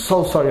 I'm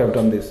so sorry I've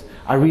done this.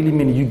 I really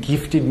mean it. You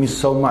gifted me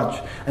so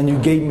much, and you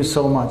gave me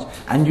so much,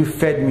 and you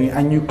fed me,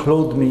 and you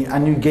clothed me,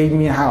 and you gave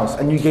me a house,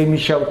 and you gave me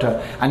shelter,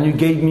 and you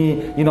gave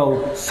me,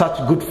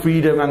 such good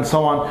freedom and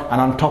so on. And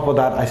on top of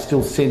that, I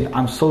still sinned.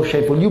 I'm so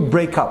shameful. You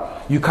break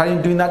up. You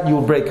can't doing that, you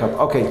will break up.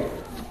 Okay.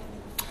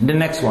 The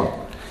next one.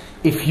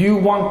 If you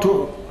want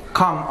to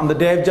come on the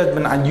Day of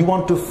Judgment and you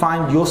want to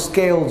find your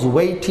scales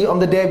weighty on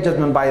the Day of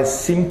Judgment by a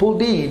simple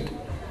deed,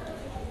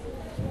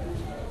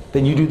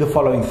 then you do the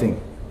following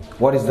thing.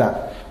 What is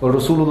that? Well,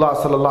 Rasulullah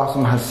sallallahu alaihi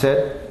wasallam has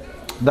said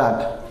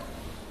that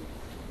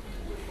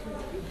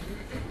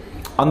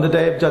on the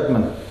Day of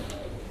Judgment,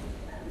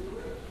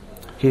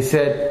 he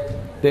said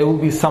there will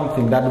be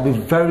something that will be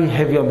very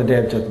heavy on the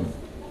Day of Judgment.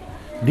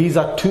 These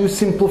are two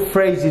simple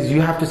phrases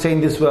you have to say in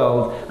this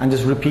world and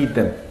just repeat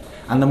them.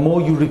 And the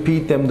more you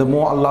repeat them, the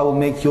more Allah will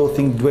make your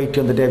thing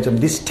weighty on the Day of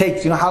Judgment. This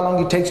takes, how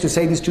long it takes to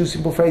say these two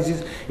simple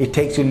phrases? It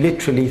takes you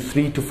literally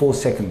 3 to 4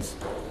 seconds.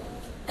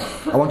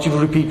 I want you to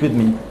repeat with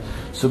me.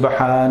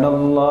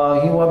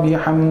 Subhanallah wa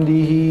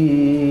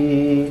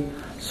bihamdihi,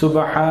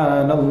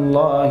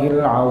 Subhanallah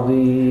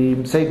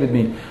al-azim. Say it with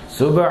me.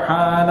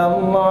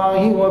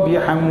 Subhanallah wa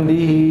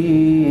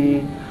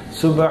bihamdihi,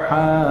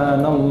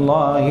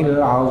 Subhanallah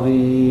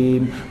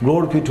al-azim.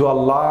 Glory be to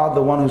Allah,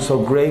 the one who is so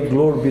great.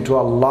 Glory be to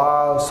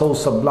Allah, so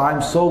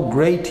sublime, so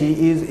great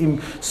He is,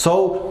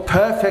 so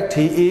perfect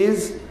He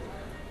is.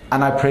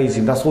 And I praise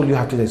Him. That's all you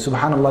have to say.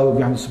 Subhanallah wa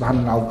bihamdihi,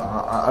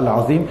 Subhanallah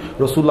al-azim.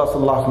 Rasulullah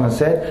sallallahu alaihi wasallam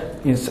said,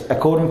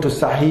 according to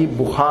Sahih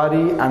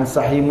Bukhari and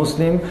Sahih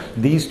Muslim,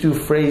 these two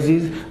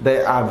phrases,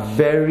 they are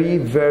very,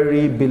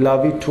 very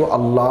beloved to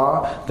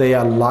Allah. They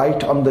are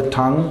light on the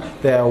tongue.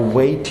 They are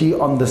weighty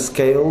on the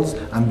scales.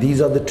 And these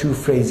are the two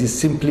phrases.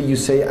 Simply you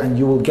say, and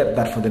you will get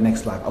that for the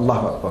next life.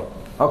 Allahu Akbar.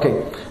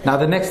 Okay, now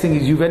the next thing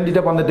is, you've ended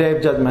up on the Day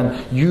of Judgment.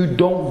 You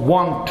don't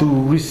want to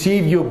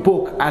receive your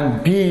book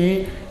and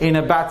be in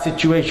a bad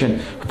situation.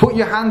 Put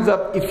your hands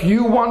up if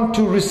you want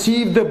to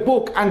receive the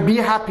book and be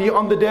happy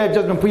on the Day of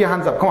Judgment. Put your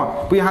hands up, come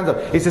on, put your hands up.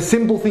 It's a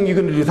simple thing you're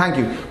going to do. Thank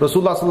you.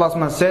 Rasulullah sallallahu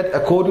alaihi wasallam said,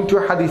 according to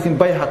a hadith in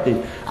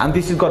Bayhaqi, and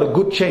this has got a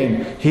good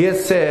chain, he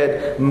has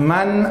said,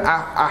 Man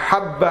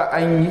ahabba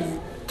an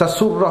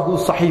tasurrahu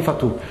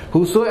sahifatu.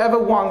 Whosoever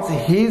wants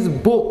his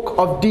book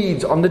of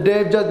deeds on the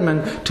Day of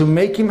Judgment to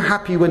make him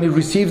happy when he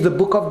receives the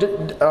book of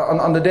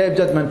on the Day of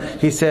Judgment,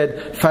 he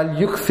said,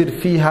 فَلْيُكْثِرْ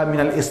فِيهَا مِنَ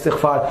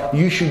الْإِسْتِغْفَارِ.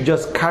 You should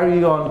just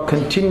carry on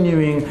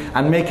continuing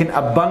and making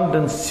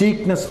abundant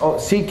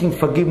seeking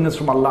forgiveness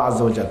from Allah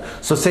Azza wa Jal.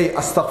 So say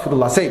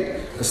astaghfirullah. Say it.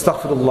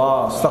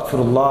 Astaghfirullah,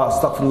 astaghfirullah,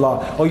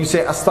 astaghfirullah. Or you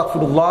say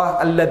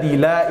astaghfirullah alladhi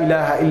la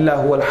ilaha illa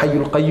huwa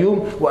al-hayyul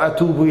qayyum wa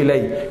atubu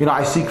ilayh.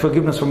 I seek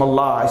forgiveness from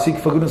Allah. I seek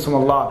forgiveness from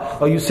Allah.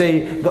 Or you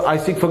say, I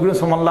seek forgiveness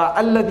from Allah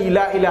alladhi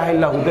la ilaha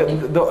illa hu.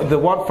 The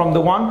one from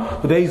the one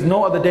who there is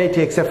no other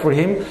deity except for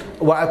Him.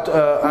 Wa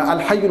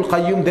al-hayyul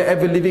qayyum, the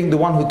ever living, the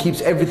one who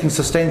keeps everything,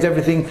 sustains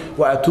everything.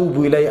 Wa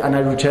atubu ilayh, and I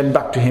return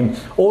back to Him.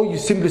 Or you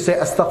simply say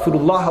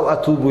astaghfirullah wa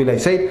atubu ilayh.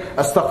 Say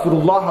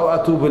astaghfirullah wa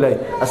atubu ilayh.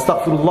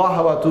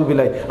 Astaghfirullah wa atubu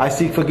ilayh. I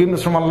seek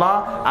forgiveness from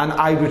Allah and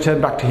I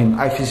return back to Him.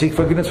 I seek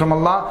forgiveness from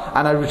Allah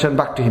and I return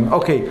back to Him.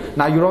 Okay,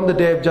 now you're on the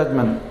Day of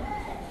Judgment.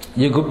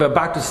 You're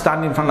about to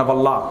stand in front of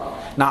Allah.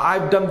 Now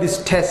I've done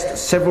this test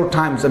several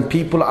times, and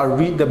people are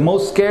the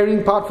most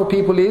scaring part for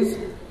people is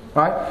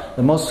Right?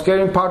 The most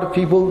scary part of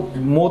people,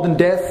 more than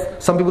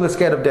death, some people are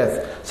scared of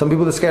death. Some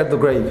people are scared of the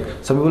grave.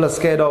 Some people are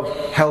scared of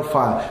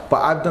hellfire.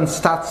 But I've done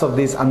stats of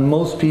this, and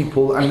most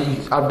people, and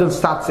I've done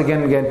stats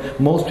again and again,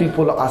 most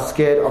people are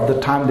scared of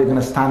the time they're going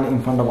to stand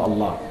in front of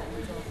Allah.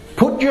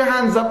 Put your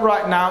hands up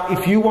right now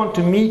if you want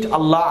to meet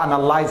Allah and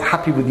Allah is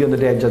happy with you on the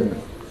Day of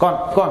Judgment. Go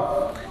on, go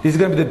on. This is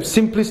going to be the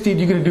simplest deed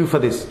you're going to do for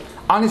this.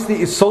 Honestly,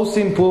 it's so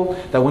simple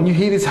that when you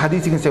hear this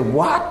hadith, you can say,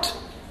 what?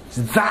 It's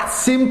that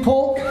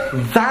simple?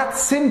 That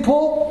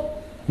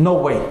simple? No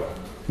way.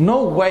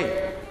 No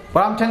way.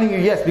 But I'm telling you,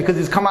 yes, because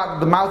it's come out of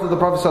the mouth of the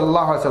Prophet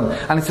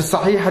ﷺ, and it's a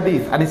sahih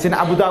hadith, and it's in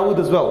Abu Dawood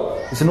as well.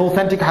 It's an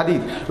authentic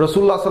hadith.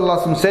 Rasulullah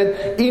ﷺ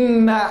said,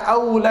 Inna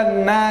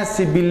awla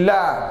nasi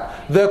billah,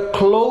 the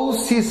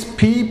closest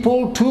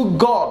people to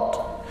God,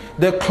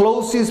 the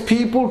closest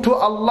people to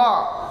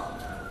Allah,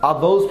 are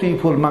those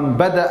people, man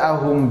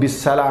bada'ahum bis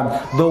salam,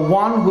 the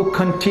one who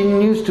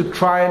continues to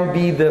try and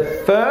be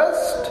the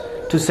first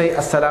to say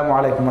Assalamu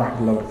alaikum wa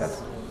rahmatullahi wa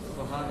barakatuh.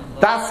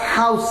 That's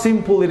how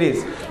simple it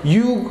is.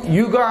 You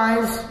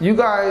guys,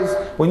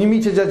 when you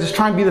meet each other, just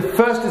try and be the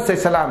first to say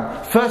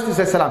salam. First to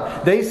say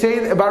salam. They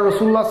say about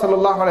Rasulullah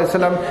sallallahu alaihi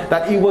wasallam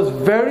that it was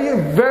very,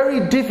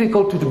 very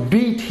difficult to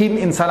beat him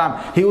in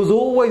salam. He was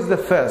always the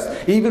first.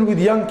 Even with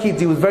young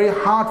kids, it was very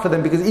hard for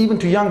them, because even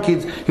to young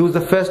kids, he was the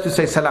first to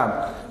say salam.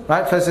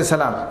 Right? First to say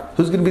salam.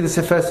 Who's going to be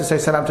the first to say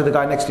salam to the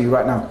guy next to you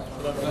right now?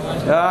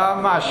 Ah,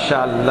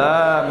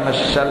 mashallah,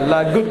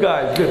 mashallah. Good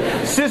guys, good.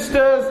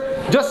 Sisters,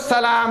 just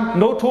salam,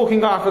 no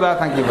talking after that.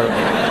 Thank you very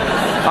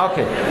much.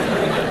 Okay.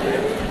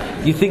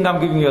 You think I'm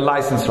giving you a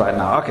license right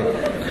now?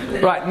 Okay.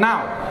 Right,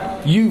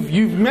 now,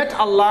 you've met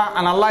Allah,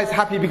 and Allah is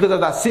happy because of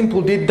that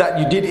simple deed that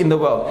you did in the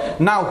world.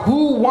 Now,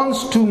 who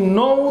wants to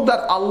know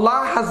that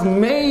Allah has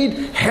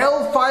made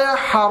hellfire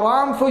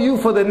haram for you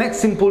for the next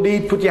simple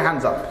deed? Put your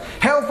hands up.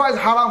 Hellfire is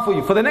haram for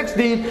you. For the next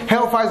deed,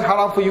 hellfire is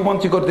haram for you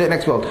once you go to the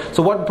next world.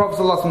 So what did Prophet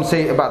ﷺ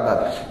say about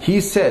that?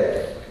 He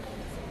said,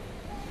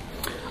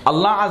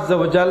 Allah Azza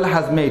wa Jal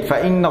has made,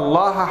 فَإِنَّ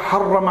اللَّهَ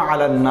حَرَّمَ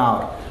عَلَى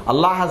النَّارِ.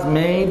 Allah has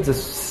made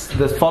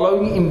the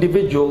following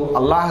individual,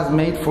 Allah has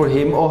made for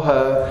him or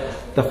her,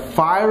 the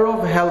fire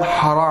of hell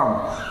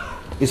haram,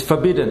 is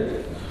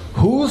forbidden.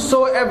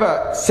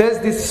 Whosoever says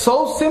this,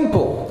 so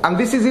simple, and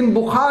this is in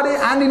Bukhari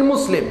and in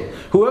Muslim,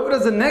 whoever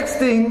does the next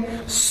thing,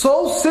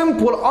 so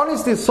simple,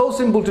 honestly so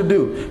simple to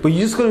do, but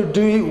you just got to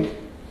do it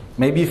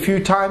maybe a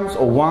few times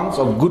or once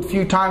or a good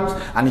few times,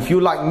 and if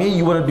you're like me,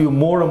 you want to do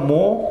more and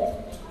more,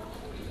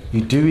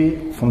 you do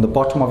it from the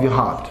bottom of your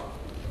heart.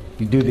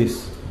 You do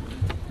this.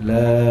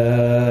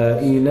 La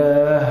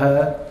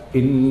ilaha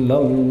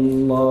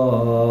illallah.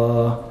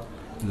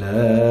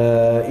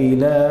 La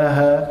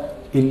ilaha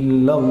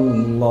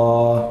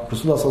illallah.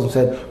 Rasulullah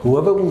said,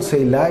 whoever will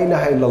say La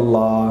ilaha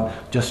illallah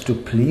just to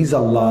please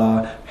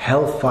Allah,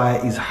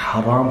 hellfire is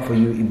haram for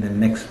you in the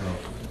next world.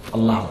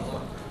 Allah Akbar.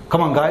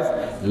 Come on guys.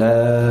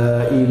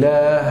 La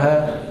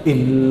ilaha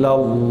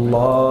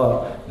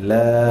illallah.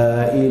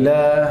 La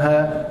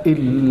ilaha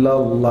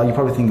illallah. You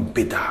probably think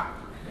bid'ah.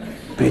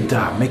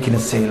 Bid'ah, making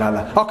us say la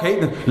la.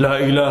 Okay, la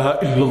ilaha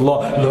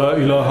illallah, la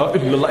ilaha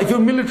illallah. If you're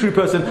a military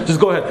person, just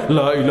go ahead.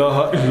 La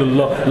ilaha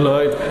illallah,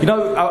 la. You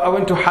know, I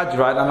went to Hajj,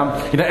 right?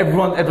 And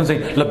everyone's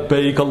saying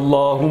labbaik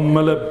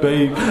Allahumma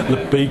labbaik,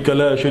 labbaik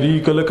la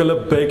sharika laka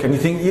labbaik. And you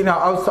think,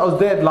 I was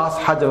there last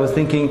Hajj. I was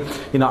thinking,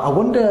 I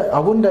wonder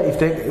if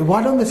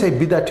why don't they say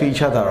bid'ah to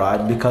each other,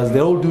 right? Because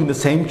they're all doing the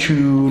same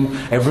tune,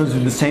 everyone's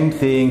doing the same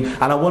thing.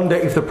 And I wonder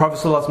if the Prophet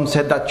ﷺ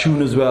said that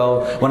tune as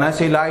well. When I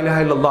say la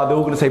ilaha illallah, they're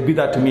all going to say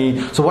bid'ah to me.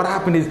 So what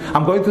happened is,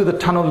 I'm going through the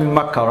tunnel in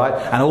Makkah, right?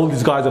 And all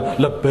these guys are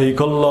labbaik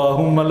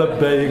Allahumma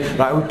labbaik,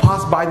 right? We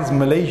pass by this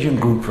Malaysian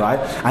group, right?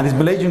 And this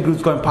Malaysian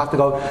group's going past, they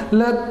go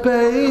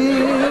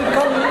labbaik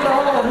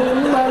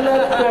Allahumma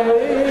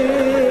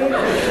labbaik,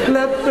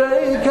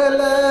 labbaik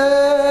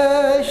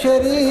la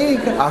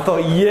sharika. I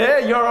thought, yeah,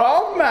 you're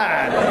on,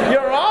 man.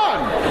 You're on.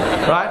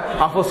 Right?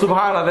 I thought,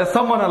 subhanAllah, there's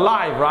someone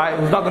alive, right,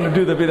 who's not going to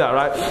do the bid'ah,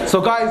 right?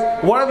 So guys,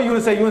 whatever you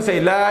want to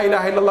say, La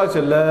ilaha illallah, you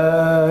say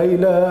La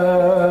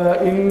ilaha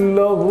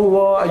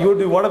illallah. You will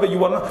do whatever you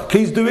want,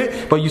 please do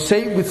it, but you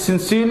say it with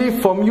sincerely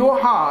from your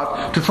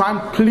heart to try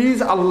and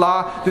please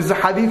Allah. There's a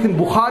hadith in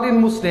Bukhari and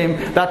Muslim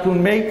that will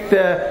make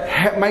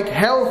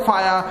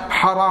hellfire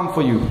haram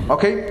for you.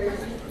 Okay?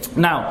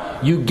 Now,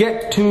 you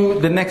get to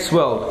the next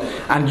world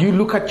and you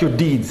look at your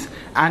deeds.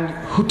 And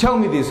tell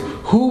me this,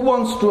 who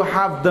wants to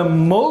have the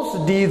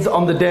most deeds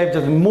on the Day of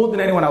Judgment, more than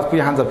anyone else? Put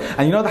your hands up.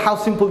 And you know how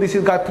simple this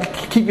is, guys?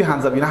 Keep your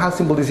hands up. You know how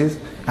simple this is?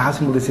 How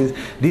simple this is?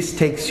 This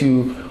takes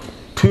you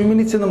 2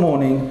 minutes in the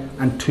morning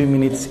and 2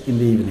 minutes in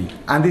the evening.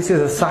 And this is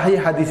a Sahih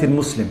Hadith in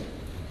Muslim.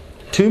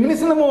 2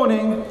 minutes in the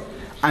morning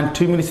and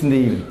 2 minutes in the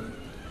evening.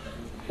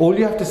 All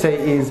you have to say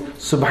is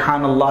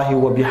Subhanallah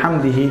wa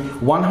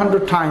bihamdihi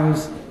 100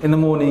 times in the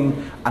morning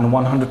and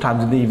 100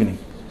 times in the evening.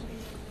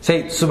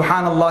 Say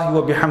Subhanallah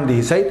wa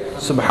bihamdihi. Say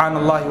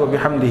Subhanallah wa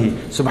bihamdihi.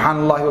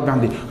 Subhanallah wa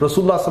bihamdihi.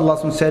 Rasulullah sallallahu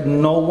alaihi wasallam said,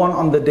 no one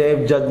on the day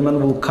of judgment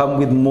will come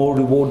with more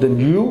reward than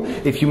you.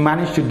 If you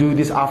manage to do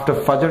this after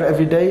Fajr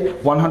every day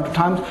 100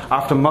 times,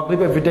 after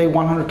Maghrib every day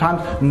 100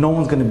 times, no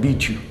one's going to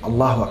beat you.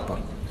 Allahu Akbar.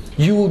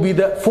 You will be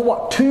there for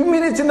what? 2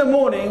 minutes in the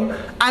morning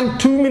and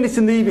 2 minutes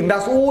in the evening.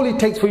 That's all it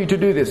takes for you to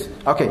do this.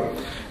 Okay.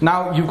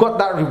 Now you've got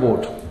that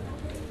reward.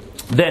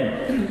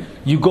 Then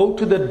you go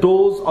to the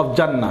doors of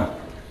Jannah.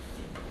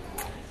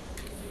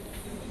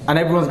 And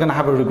everyone's going to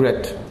have a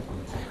regret.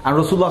 And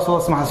Rasulullah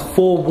sallallahu alaihi wasallam has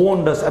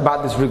forewarned us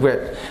about this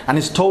regret. And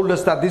he's told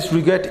us that this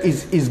regret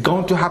is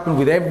going to happen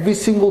with every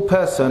single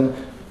person.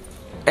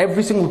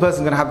 Every single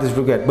person is going to have this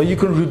regret. But you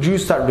can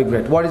reduce that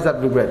regret. What is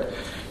that regret?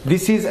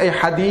 This is a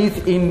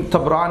hadith in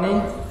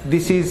Tabrani.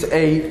 This is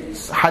a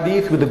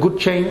hadith with a good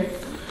chain.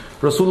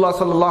 Rasulullah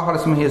sallallahu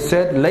alaihi wasallam has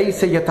said,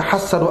 لَيْسَ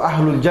يَتَحَسَّرُ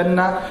أَهْلُ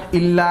الْجَنَّةِ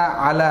إِلَّا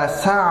عَلَى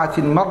سَاعَةٍ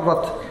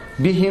مَرَّتْ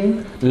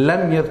بِهِمْ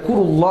لَمْ يَذْكُرُوا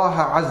اللَّهَ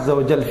عَزَّ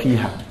وَجَلَّ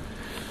فِيهَا.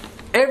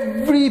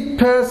 Every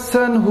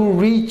person who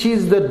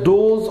reaches the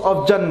doors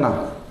of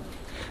Jannah,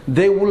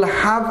 they will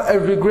have a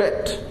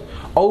regret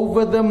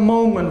over the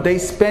moment they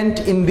spent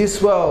in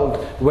this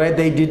world where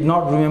they did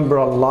not remember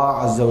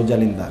Allah Azza wa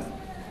Jalla in that.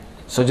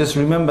 So just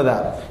remember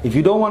that. If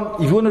you want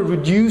to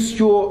reduce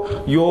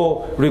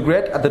your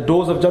regret at the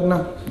doors of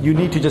Jannah, you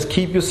need to just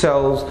keep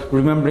yourselves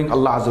remembering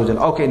Allah Azza wa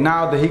Jalla. Okay,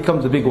 now here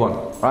comes the big one.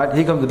 Right?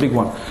 Here comes the big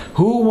one.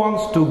 Who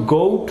wants to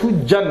go to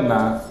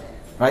Jannah?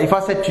 Right? If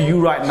I said to you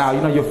right now,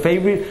 your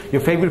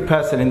favorite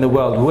person in the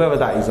world, whoever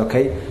that is,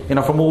 okay?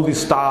 From all these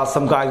stars,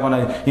 some guys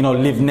want to,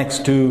 live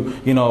next to,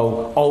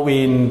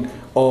 Owen,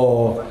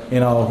 or,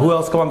 who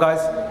else? Come on, guys.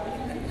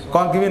 Go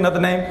on, give me another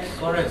name.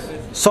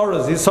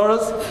 Soros. Is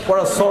Soros?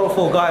 What a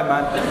sorrowful guy,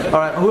 man.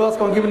 Alright, who else?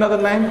 Go on, give me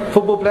another name.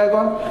 Football player, go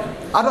on.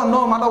 I don't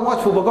know, man. I don't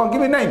watch football. Go on,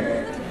 give me a name.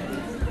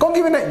 Go on,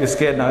 give me a name. You're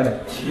scared now, isn't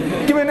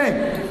it? Give me a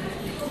name.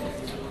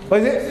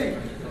 What is it?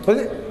 What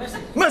is it?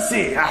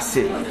 Mercy, that's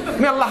it.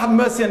 May Allah have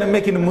mercy and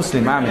make him a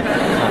Muslim. Amen.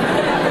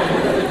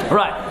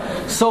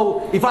 Right.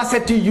 So if I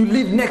said to you, you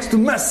live next to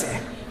Mercy,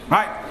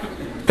 right?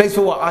 Plays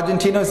for what?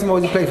 Argentina?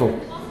 What does he play for?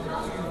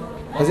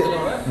 Is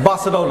it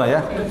Barcelona?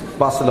 Yeah,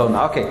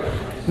 Barcelona. Okay.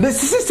 The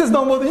sisters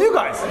know more than you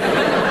guys.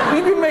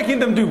 We've been making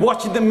them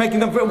watching them, making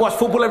them watch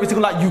football every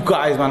single night. You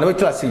guys, man. Wait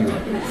till I see you.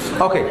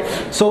 Okay.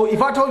 So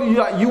if I told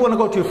you you want to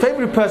go to your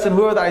favorite person,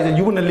 whoever that is, and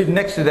you want to live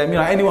next to them,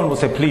 anyone will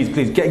say, please,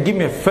 give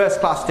me a first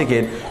class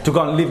ticket to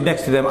go and live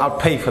next to them. I'll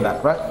pay for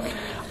that, right?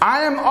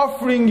 I am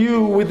offering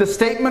you with the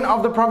statement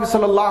of the Prophet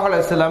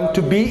ﷺ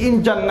to be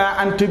in Jannah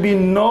and to be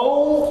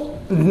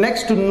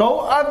next to no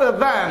other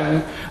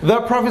than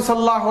the Prophet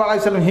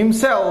ﷺ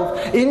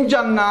himself in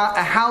Jannah,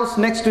 a house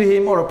next to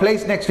him or a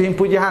place next to him.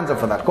 Put your hands up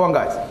for that. Come on,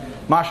 guys.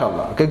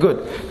 MashaAllah. Okay,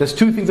 good. There's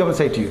two things I want to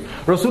say to you.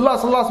 Rasulullah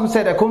ﷺ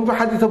said, according to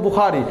Hadith of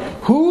Bukhari,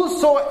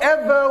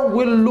 whosoever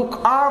will look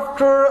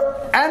after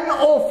an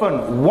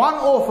orphan, one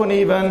orphan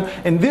even,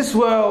 in this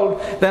world,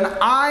 then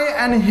I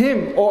and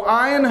him, or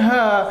I and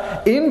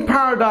her, in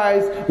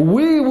paradise,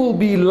 we will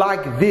be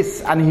like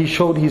this. And he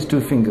showed his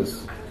two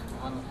fingers.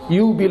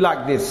 You'll be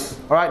like this,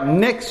 alright,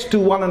 next to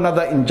one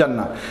another in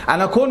Jannah.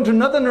 And according to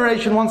another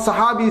narration, one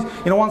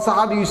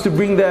Sahabi used to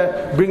bring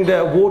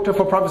the water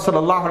for Prophet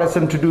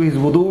ﷺ to do his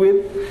wudu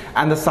with.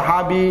 And the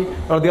Sahabi,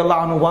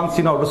 radiallahu anhu, once,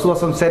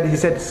 Rasulullah said, he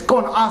said, go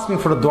and ask me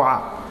for a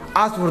dua.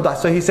 Ask for that.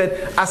 So he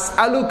said,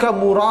 As'aluka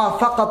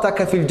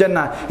murafaqataka fil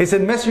Jannah. He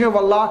said, Messenger of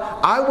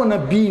Allah, I want to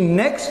be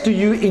next to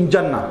you in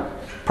Jannah.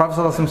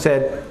 Prophet ﷺ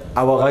said,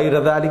 Awa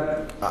ghayra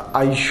dhalik?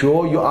 Are you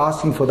sure you're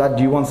asking for that?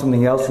 Do you want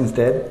something else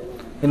instead?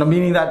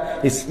 Meaning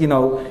that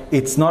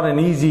it's not an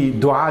easy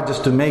dua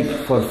just to make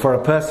for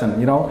a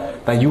person,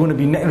 that you want to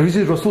be next.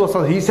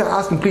 Rasulullah, he said,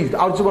 ask him, please,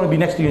 I just want to be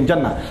next to you in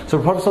Jannah. So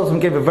the Prophet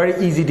gave a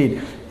very easy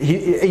deed.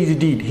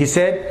 He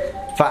said,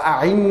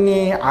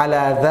 فَأَعِنِّي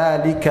عَلَى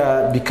ذَلِكَ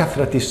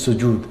بِكَثْرَةِ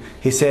السُّجُودِ.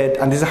 He said,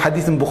 and this is a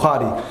hadith in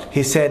Bukhari,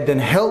 he said, then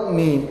help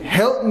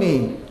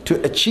me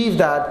to achieve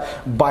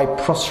that by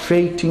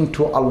prostrating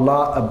to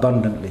Allah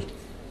abundantly.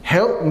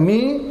 Help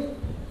me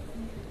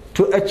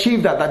to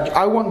achieve that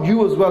I want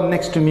you as well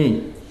next to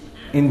me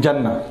in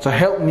Jannah. So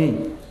help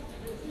me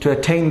to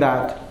attain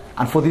that,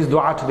 and for this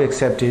dua to be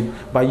accepted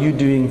by you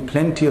doing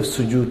plenty of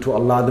sujood to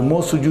Allah. The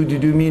more sujood you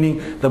do,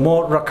 meaning the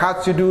more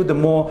rakats you do, the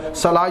more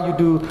salah you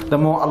do, the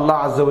more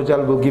Allah Azza wa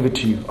Jal will give it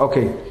to you.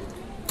 Okay.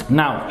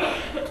 Now,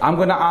 I'm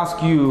going to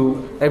ask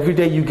you, every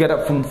day you get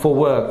up for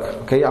work,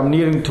 okay, I'm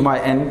nearing to my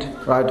end,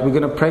 right, we're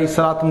going to pray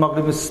Salat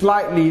al-Maghrib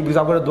slightly, because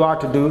I've got a dua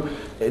to do.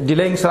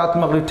 Delaying Salat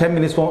al-Maghrib 10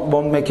 minutes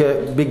won't make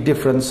a big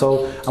difference,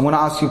 so I'm going to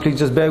ask you, please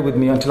just bear with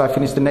me until I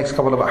finish the next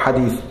couple of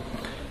hadith.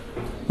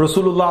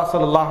 Rasulullah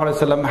sallallahu alaihi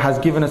wasallam has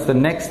given us the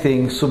next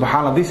thing.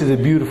 Subhanallah, this is a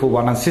beautiful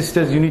one, and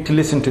sisters, you need to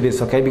listen to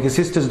this, okay, because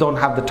sisters don't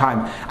have the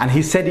time. And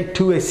he said it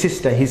to a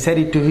sister, he said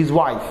it to his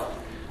wife,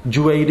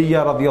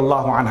 Juwayriyah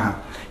radiallahu anha.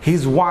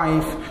 His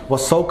wife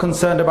was so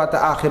concerned about the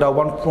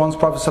akhirah. Once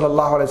Prophet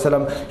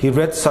ﷺ, he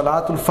read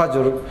Salatul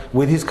Fajr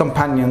with his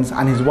companions,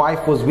 and his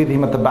wife was with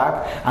him at the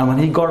back. And when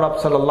he got up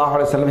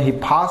ﷺ, he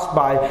passed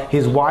by.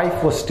 His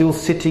wife was still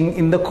sitting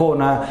in the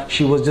corner.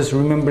 She was just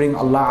remembering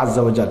Allah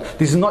Azza wa Jal.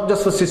 This is not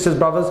just for sisters,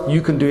 brothers.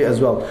 You can do it as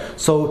well.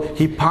 So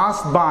he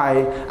passed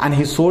by and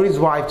he saw his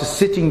wife just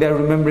sitting there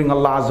remembering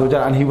Allah Azza wa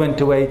Jal, and he went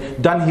away,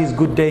 done his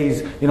good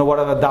days,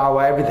 whatever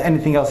da'wah,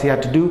 anything else he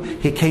had to do.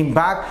 He came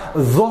back,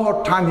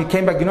 Dhuhr time he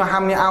came back. You know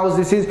how many hours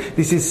this is?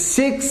 This is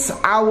 6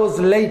 hours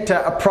later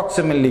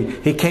approximately.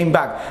 He came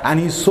back and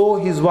he saw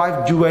his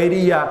wife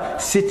Juwayriyah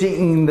sitting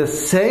in the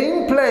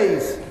same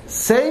place.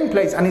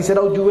 And he said,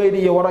 "Oh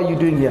Juwayriyah, what are you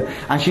doing here?"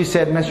 And she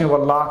said, "Messenger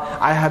of Allah,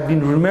 I have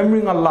been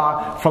remembering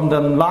Allah from the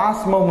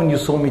last moment you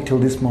saw me till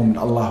this moment."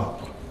 Allah.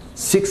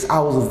 6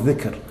 hours of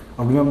dhikr,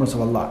 of remembrance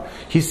of Allah.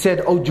 He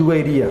said, "Oh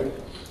Juwayriyah,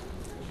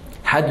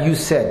 had you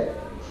said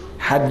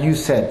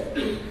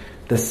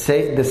the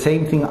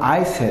same thing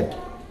I said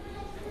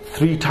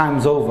 3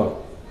 times over,"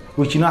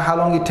 which you know how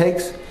long it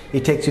takes?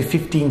 It takes you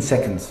 15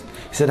 seconds.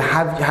 He said,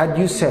 had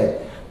you said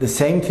the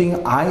same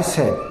thing I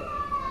said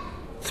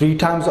 3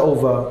 times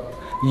over,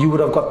 you would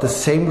have got the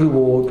same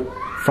reward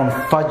from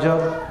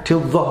Fajr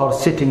till Dhuhr,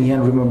 sitting here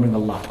and remembering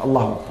Allah.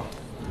 Allahu Akbar.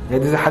 Yeah,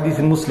 this is a hadith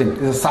in Muslim.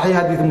 This is a Sahih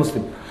hadith in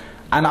Muslim.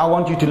 And I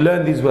want you to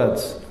learn these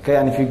words. Okay,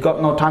 and if you've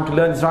got no time to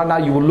learn this right now,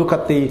 you will look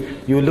at the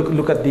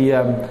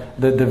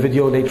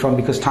video later on,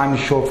 because time is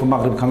short for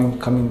Maghrib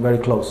coming very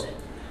close.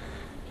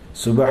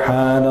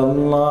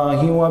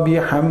 Subhanallah wa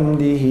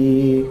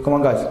bihamdihi. Come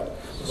on guys.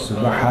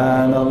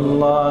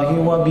 Subhanallah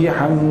wa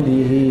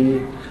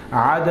bihamdihi.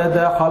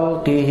 Adada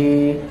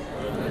khalqihi.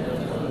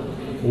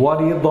 Wa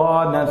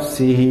rida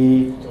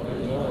nafsihi.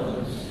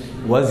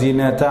 Wa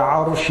zinata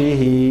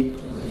arshihi.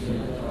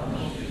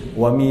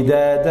 Wa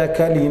midada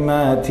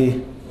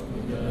kalimatih.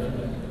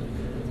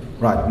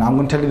 Right, now I'm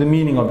going to tell you the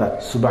meaning of that.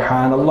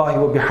 Subhanallah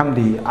wa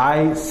bihamdihi.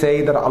 I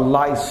say that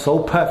Allah is so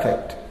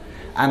perfect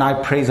and I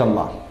praise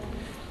Allah.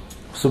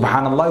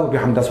 Subhanallah wa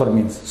bihamdihi, that's what it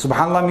means.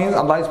 Subhanallah means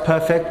Allah is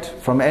perfect.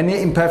 From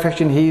any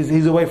imperfection,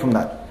 He's away from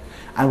that.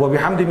 And wa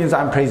bihamdihi means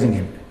I'm praising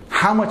Him.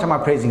 How much am I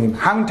praising Him?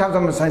 How many times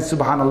am I saying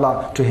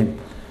Subhanallah to Him?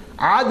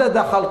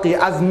 Adada khalqi,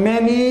 as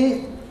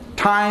many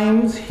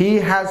times He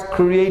has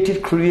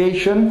created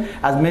creation,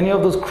 as many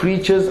of those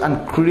creatures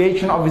and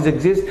creation of His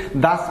exist,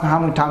 that's how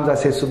many times I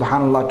say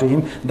Subhanallah to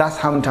Him. That's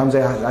how many times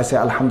I say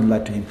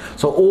Alhamdulillah to Him.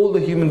 So all the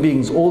human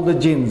beings, all the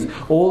jinns,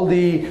 all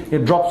the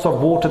drops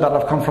of water that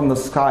have come from the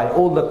sky,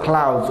 all the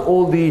clouds,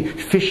 all the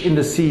fish in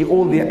the sea,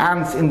 all the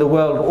ants in the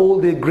world, all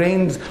the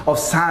grains of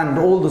sand,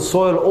 all the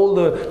soil, all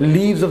the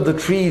leaves of the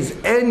trees,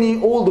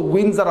 all the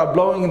winds that are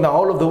blowing in the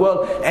whole of the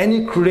world,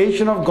 any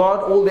creation of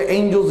God, all the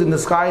angels in the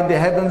sky, in the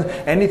heavens,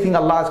 anything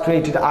Allah has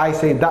created, I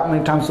say that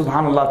many times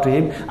Subhanallah to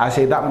Him, I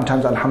say that many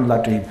times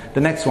Alhamdulillah to Him.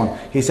 The next one,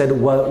 he said,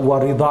 wa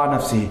rida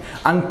nafsi.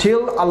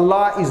 Until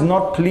Allah is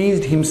not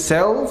pleased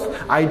Himself,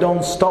 I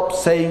don't stop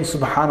saying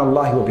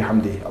Subhanallah wa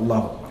bihamdihi.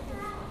 Allahu.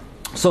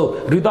 So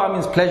rida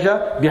means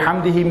pleasure,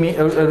 bihamdihi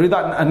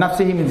rida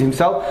nafsihi means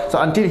himself. So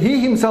until He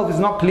Himself is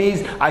not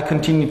pleased, I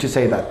continue to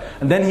say that.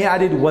 And then he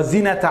added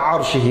wazinata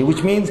arshihi,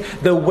 which means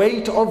the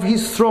weight of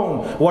His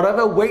throne,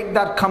 whatever weight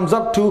that comes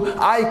up to,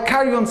 I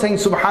carry on saying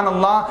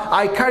Subhanallah,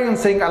 I carry on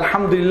saying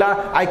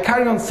Alhamdulillah, I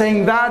carry on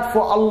saying that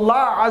for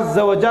Allah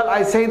Azza wa Jal.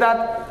 I say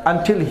that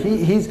until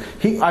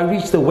I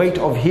reach the weight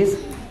of His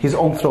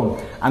own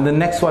throne. And the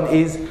next one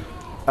is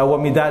wa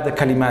midada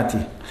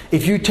kalimati.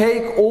 If you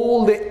take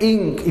all the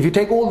ink, if you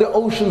take all the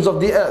oceans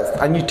of the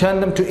earth and you turn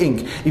them to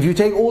ink, if you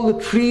take all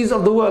the trees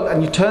of the world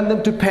and you turn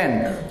them to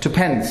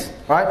pens,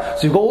 right?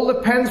 So you've got all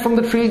the pens from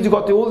the trees, you've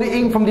got all the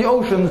ink from the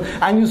oceans,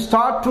 and you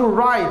start to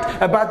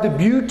write about the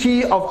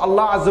beauty of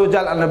Allah Azza wa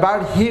Jal and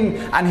about Him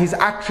and His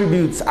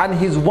attributes and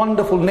His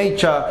wonderful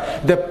nature.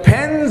 The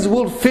pens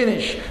will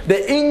finish,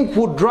 the ink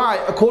will dry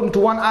according to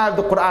one ayah of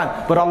the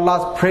Quran, but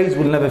Allah's praise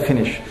will never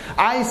finish.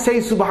 I say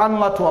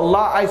Subhanallah to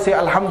Allah, I say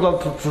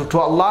Alhamdulillah to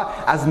Allah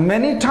as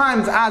many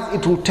times as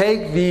it will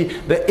take the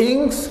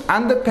inks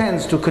and the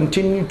pens to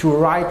continue to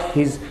write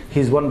His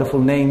wonderful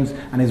names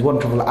and His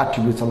wonderful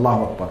attributes.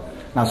 Allahu Akbar.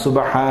 Now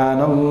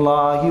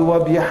Subhanallah wa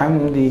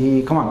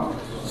bihamdihi. Come on.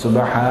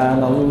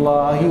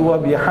 Subhanallah wa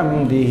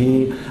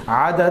bihamdihi.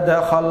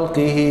 Adada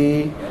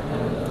khalqihi.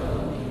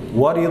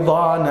 Wa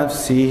rida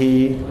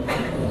nafsihi.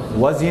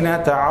 Wa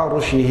zinata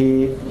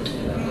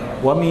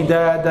arshihi. Wa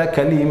midada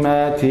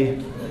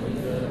kalimatih.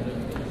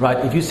 Right,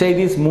 if you say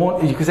this,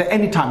 you can say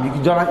any time.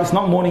 It's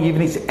not morning,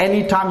 evening. It's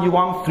any time you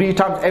want, 3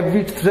 times.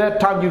 Every third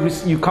time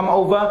you come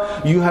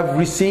over, you have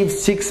received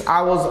 6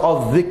 hours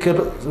of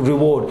dhikr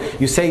reward.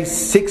 You say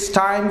 6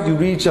 times, you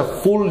reach a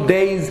full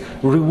day's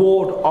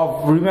reward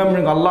of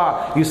remembering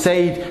Allah. You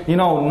say it,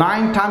 9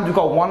 times, you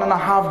got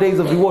 1.5 days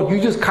of reward.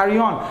 You just carry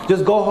on.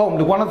 Just go home.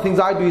 One of the things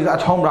I do is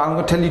at home, right? I'm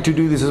going to tell you to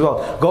do this as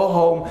well. Go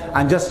home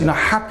and just,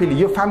 happily,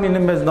 your family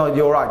members know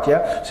you're right,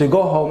 yeah? So you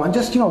go home and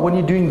just, when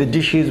you're doing the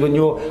dishes, when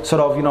you're sort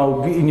of,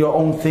 in your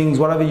own things,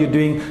 whatever you're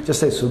doing, just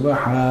say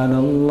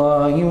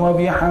Subhanallahi wa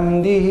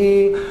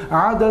bihamdihi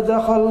adada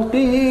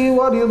khalqihi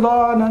wa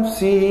rida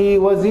nafsihi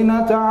wa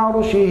zinata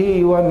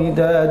arshihi wa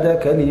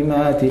midada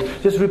kalimati.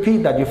 Just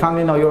repeat that. Your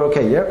family know you're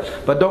okay, yeah?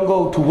 But don't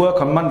go to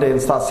work on Monday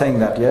and start saying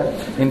that, yeah?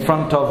 In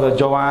front of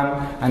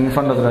Joanne and in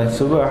front of the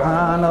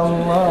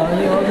Subhanallahi wa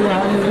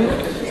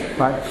bihamdihi.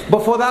 Right.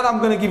 But for that, I'm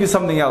going to give you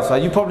something else.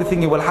 Right? You're probably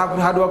thinking, well, how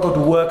do I go to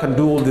work and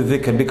do all the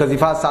dhikr? Because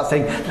if I start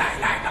saying, La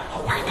ilaha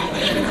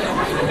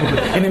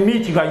illallah, in a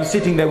meeting, right, you're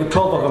sitting there with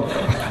 12 of them.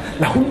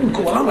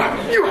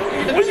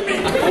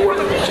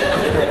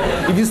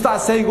 If you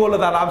start saying all of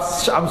that,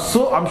 I'm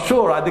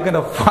sure, right, they're going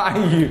to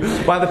fire you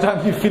by the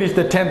time you finish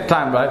the 10th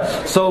time, right?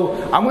 So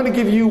I'm going to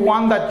give you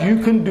one that you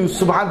can do.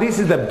 This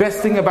is the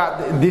best thing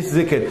about this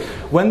zikr.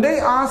 When they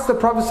asked the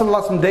Prophet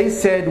ﷺ, they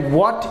said,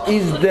 what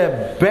is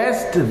the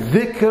best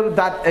zikr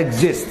that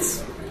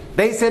exists?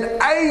 They said,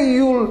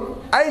 Ayyu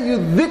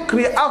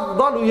dhikri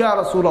afdalu ya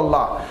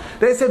Rasulullah.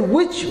 They said,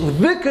 which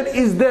dhikr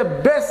is the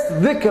best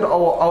dhikr,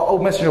 O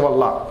Messenger of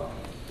Allah?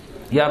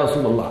 Ya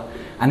Rasulullah.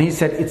 And he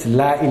said, it's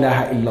La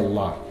ilaha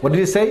illallah. What did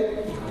he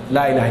say?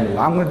 La ilaha illallah.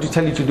 I'm going to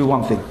tell you to do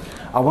one thing.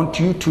 I want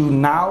you to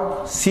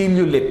now seal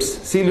your lips.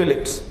 Seal your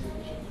lips.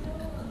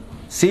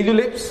 Seal your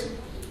lips.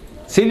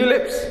 Seal your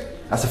lips.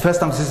 That's the first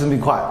time this has been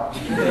quiet.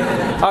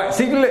 Alright,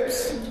 seal your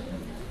lips.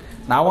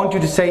 Now I want you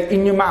to say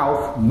in your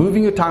mouth,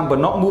 moving your tongue but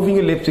not moving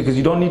your lips, because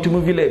you don't need to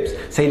move your lips.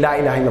 Say La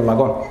ilaha illallah.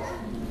 Go on.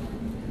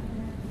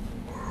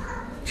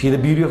 See the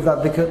beauty of that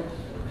dhikr?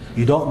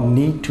 You don't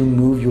need to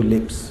move your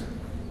lips.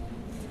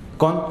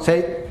 Go on, say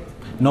it.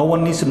 No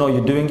one needs to know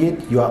you're doing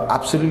it. You are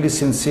absolutely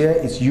sincere.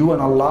 It's you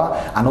and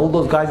Allah and all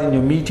those guys in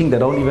your meeting that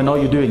don't even know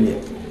you're doing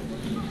it.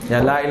 Ya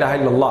La ilaha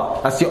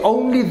illallah. That's the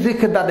only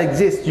dhikr that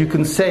exists you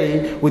can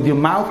say with your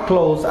mouth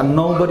closed and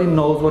nobody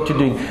knows what you're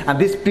doing. And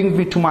this brings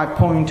me to my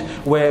point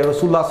where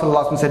Rasulullah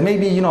sallallahu alaihi wasallam said,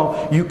 maybe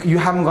you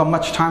haven't got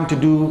much time to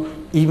do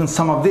even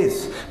some of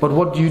this. But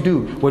what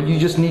do? Well, you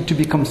just need to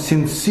become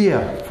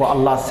sincere for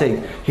Allah's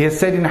sake. He has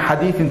said in a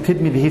hadith in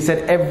Tirmidhi, he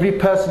said, every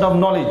person of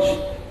knowledge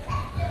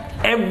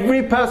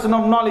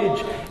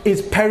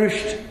is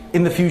perished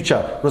in the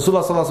future.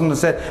 Rasulullah sallallahu alaihi wasallam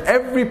said,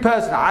 every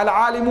person,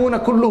 al-alimuna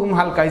kulluhum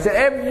halka. He said,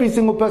 every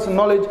single person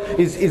knowledge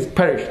is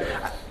perished.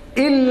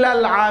 Illa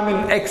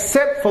al-amil,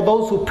 except for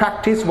those who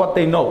practice what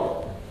they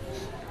know.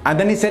 And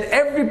then he said,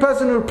 every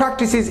person who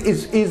practices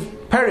is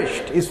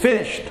perished, is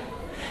finished.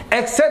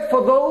 Except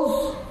for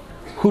those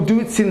who do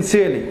it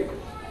sincerely.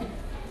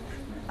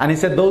 And he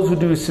said, those who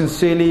do it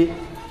sincerely,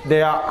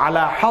 they are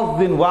ala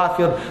hadhin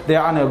wafir, they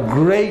are on a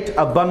great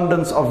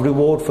abundance of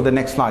reward for the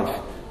next life.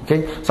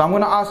 Okay, so I'm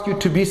going to ask you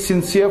to be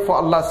sincere for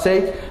Allah's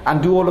sake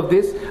and do all of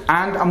this.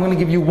 And I'm going to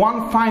give you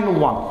one final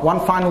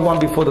one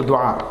before the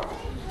dua.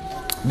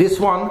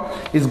 This one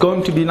is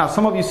going to be, now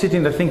some of you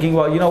sitting there thinking,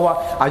 well, you know what,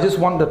 I just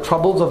want the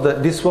troubles of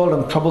this world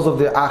and troubles of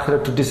the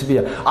akhirah to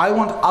disappear. I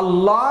want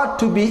Allah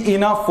to be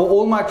enough for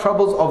all my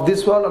troubles of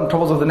this world and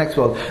troubles of the next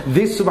world.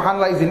 This,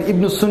 subhanAllah, is in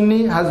Ibn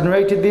Sunni, has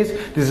narrated this.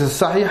 This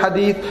is a Sahih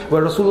hadith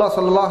where Rasulullah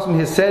sallallahu alaihi wasallam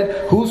has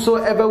said,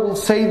 whosoever will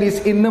say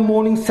this in the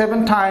morning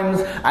 7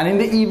 times and in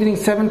the evening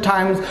 7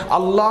 times,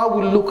 Allah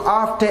will look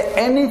after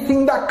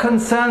anything that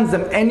concerns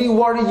them. Any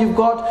worry you've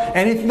got,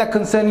 anything that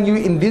concerns you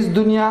in this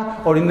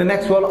dunya or in the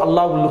next world,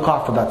 Allah will look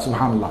after that,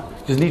 subhanAllah.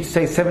 Just need to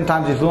say 7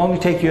 times. It will only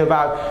take you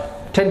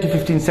about 10 to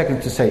 15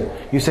 seconds to say.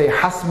 You say,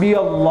 Hasbi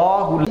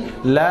Allahu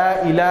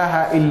la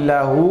ilaha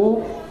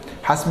illahu,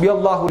 Hasbi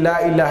Allahu la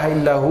ilaha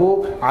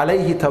illahu,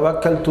 alayhi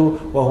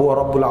tawakkaltu wa huwa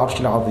rabbul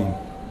arshil azim.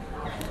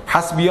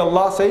 Hasbi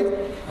Allah, say,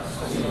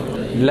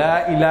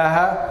 la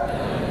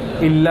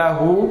ilaha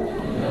illahu,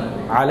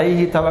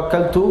 alayhi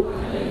tawakkaltu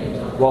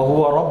wa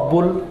huwa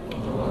rabbul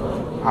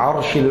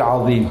arshil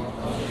azim.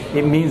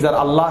 It means that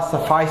Allah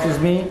suffices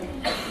me,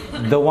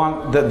 the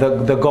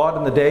God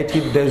and the deity,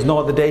 there is no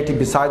other deity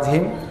besides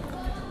Him.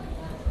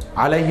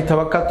 Alayhi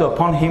tawakkaltu,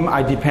 upon Him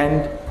I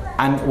depend,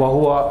 and wa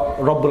huwa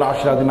rabbul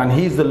arshil azim, and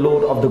He is the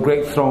Lord of the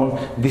great throne.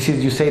 This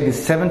is, you say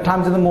this 7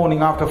 times in the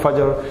morning after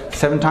Fajr,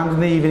 7 times in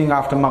the evening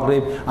after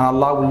Maghrib, and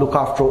Allah will look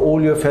after all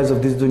your affairs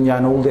of this dunya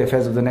and all the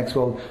affairs of the next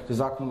world.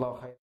 Jazakumullahu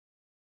khair.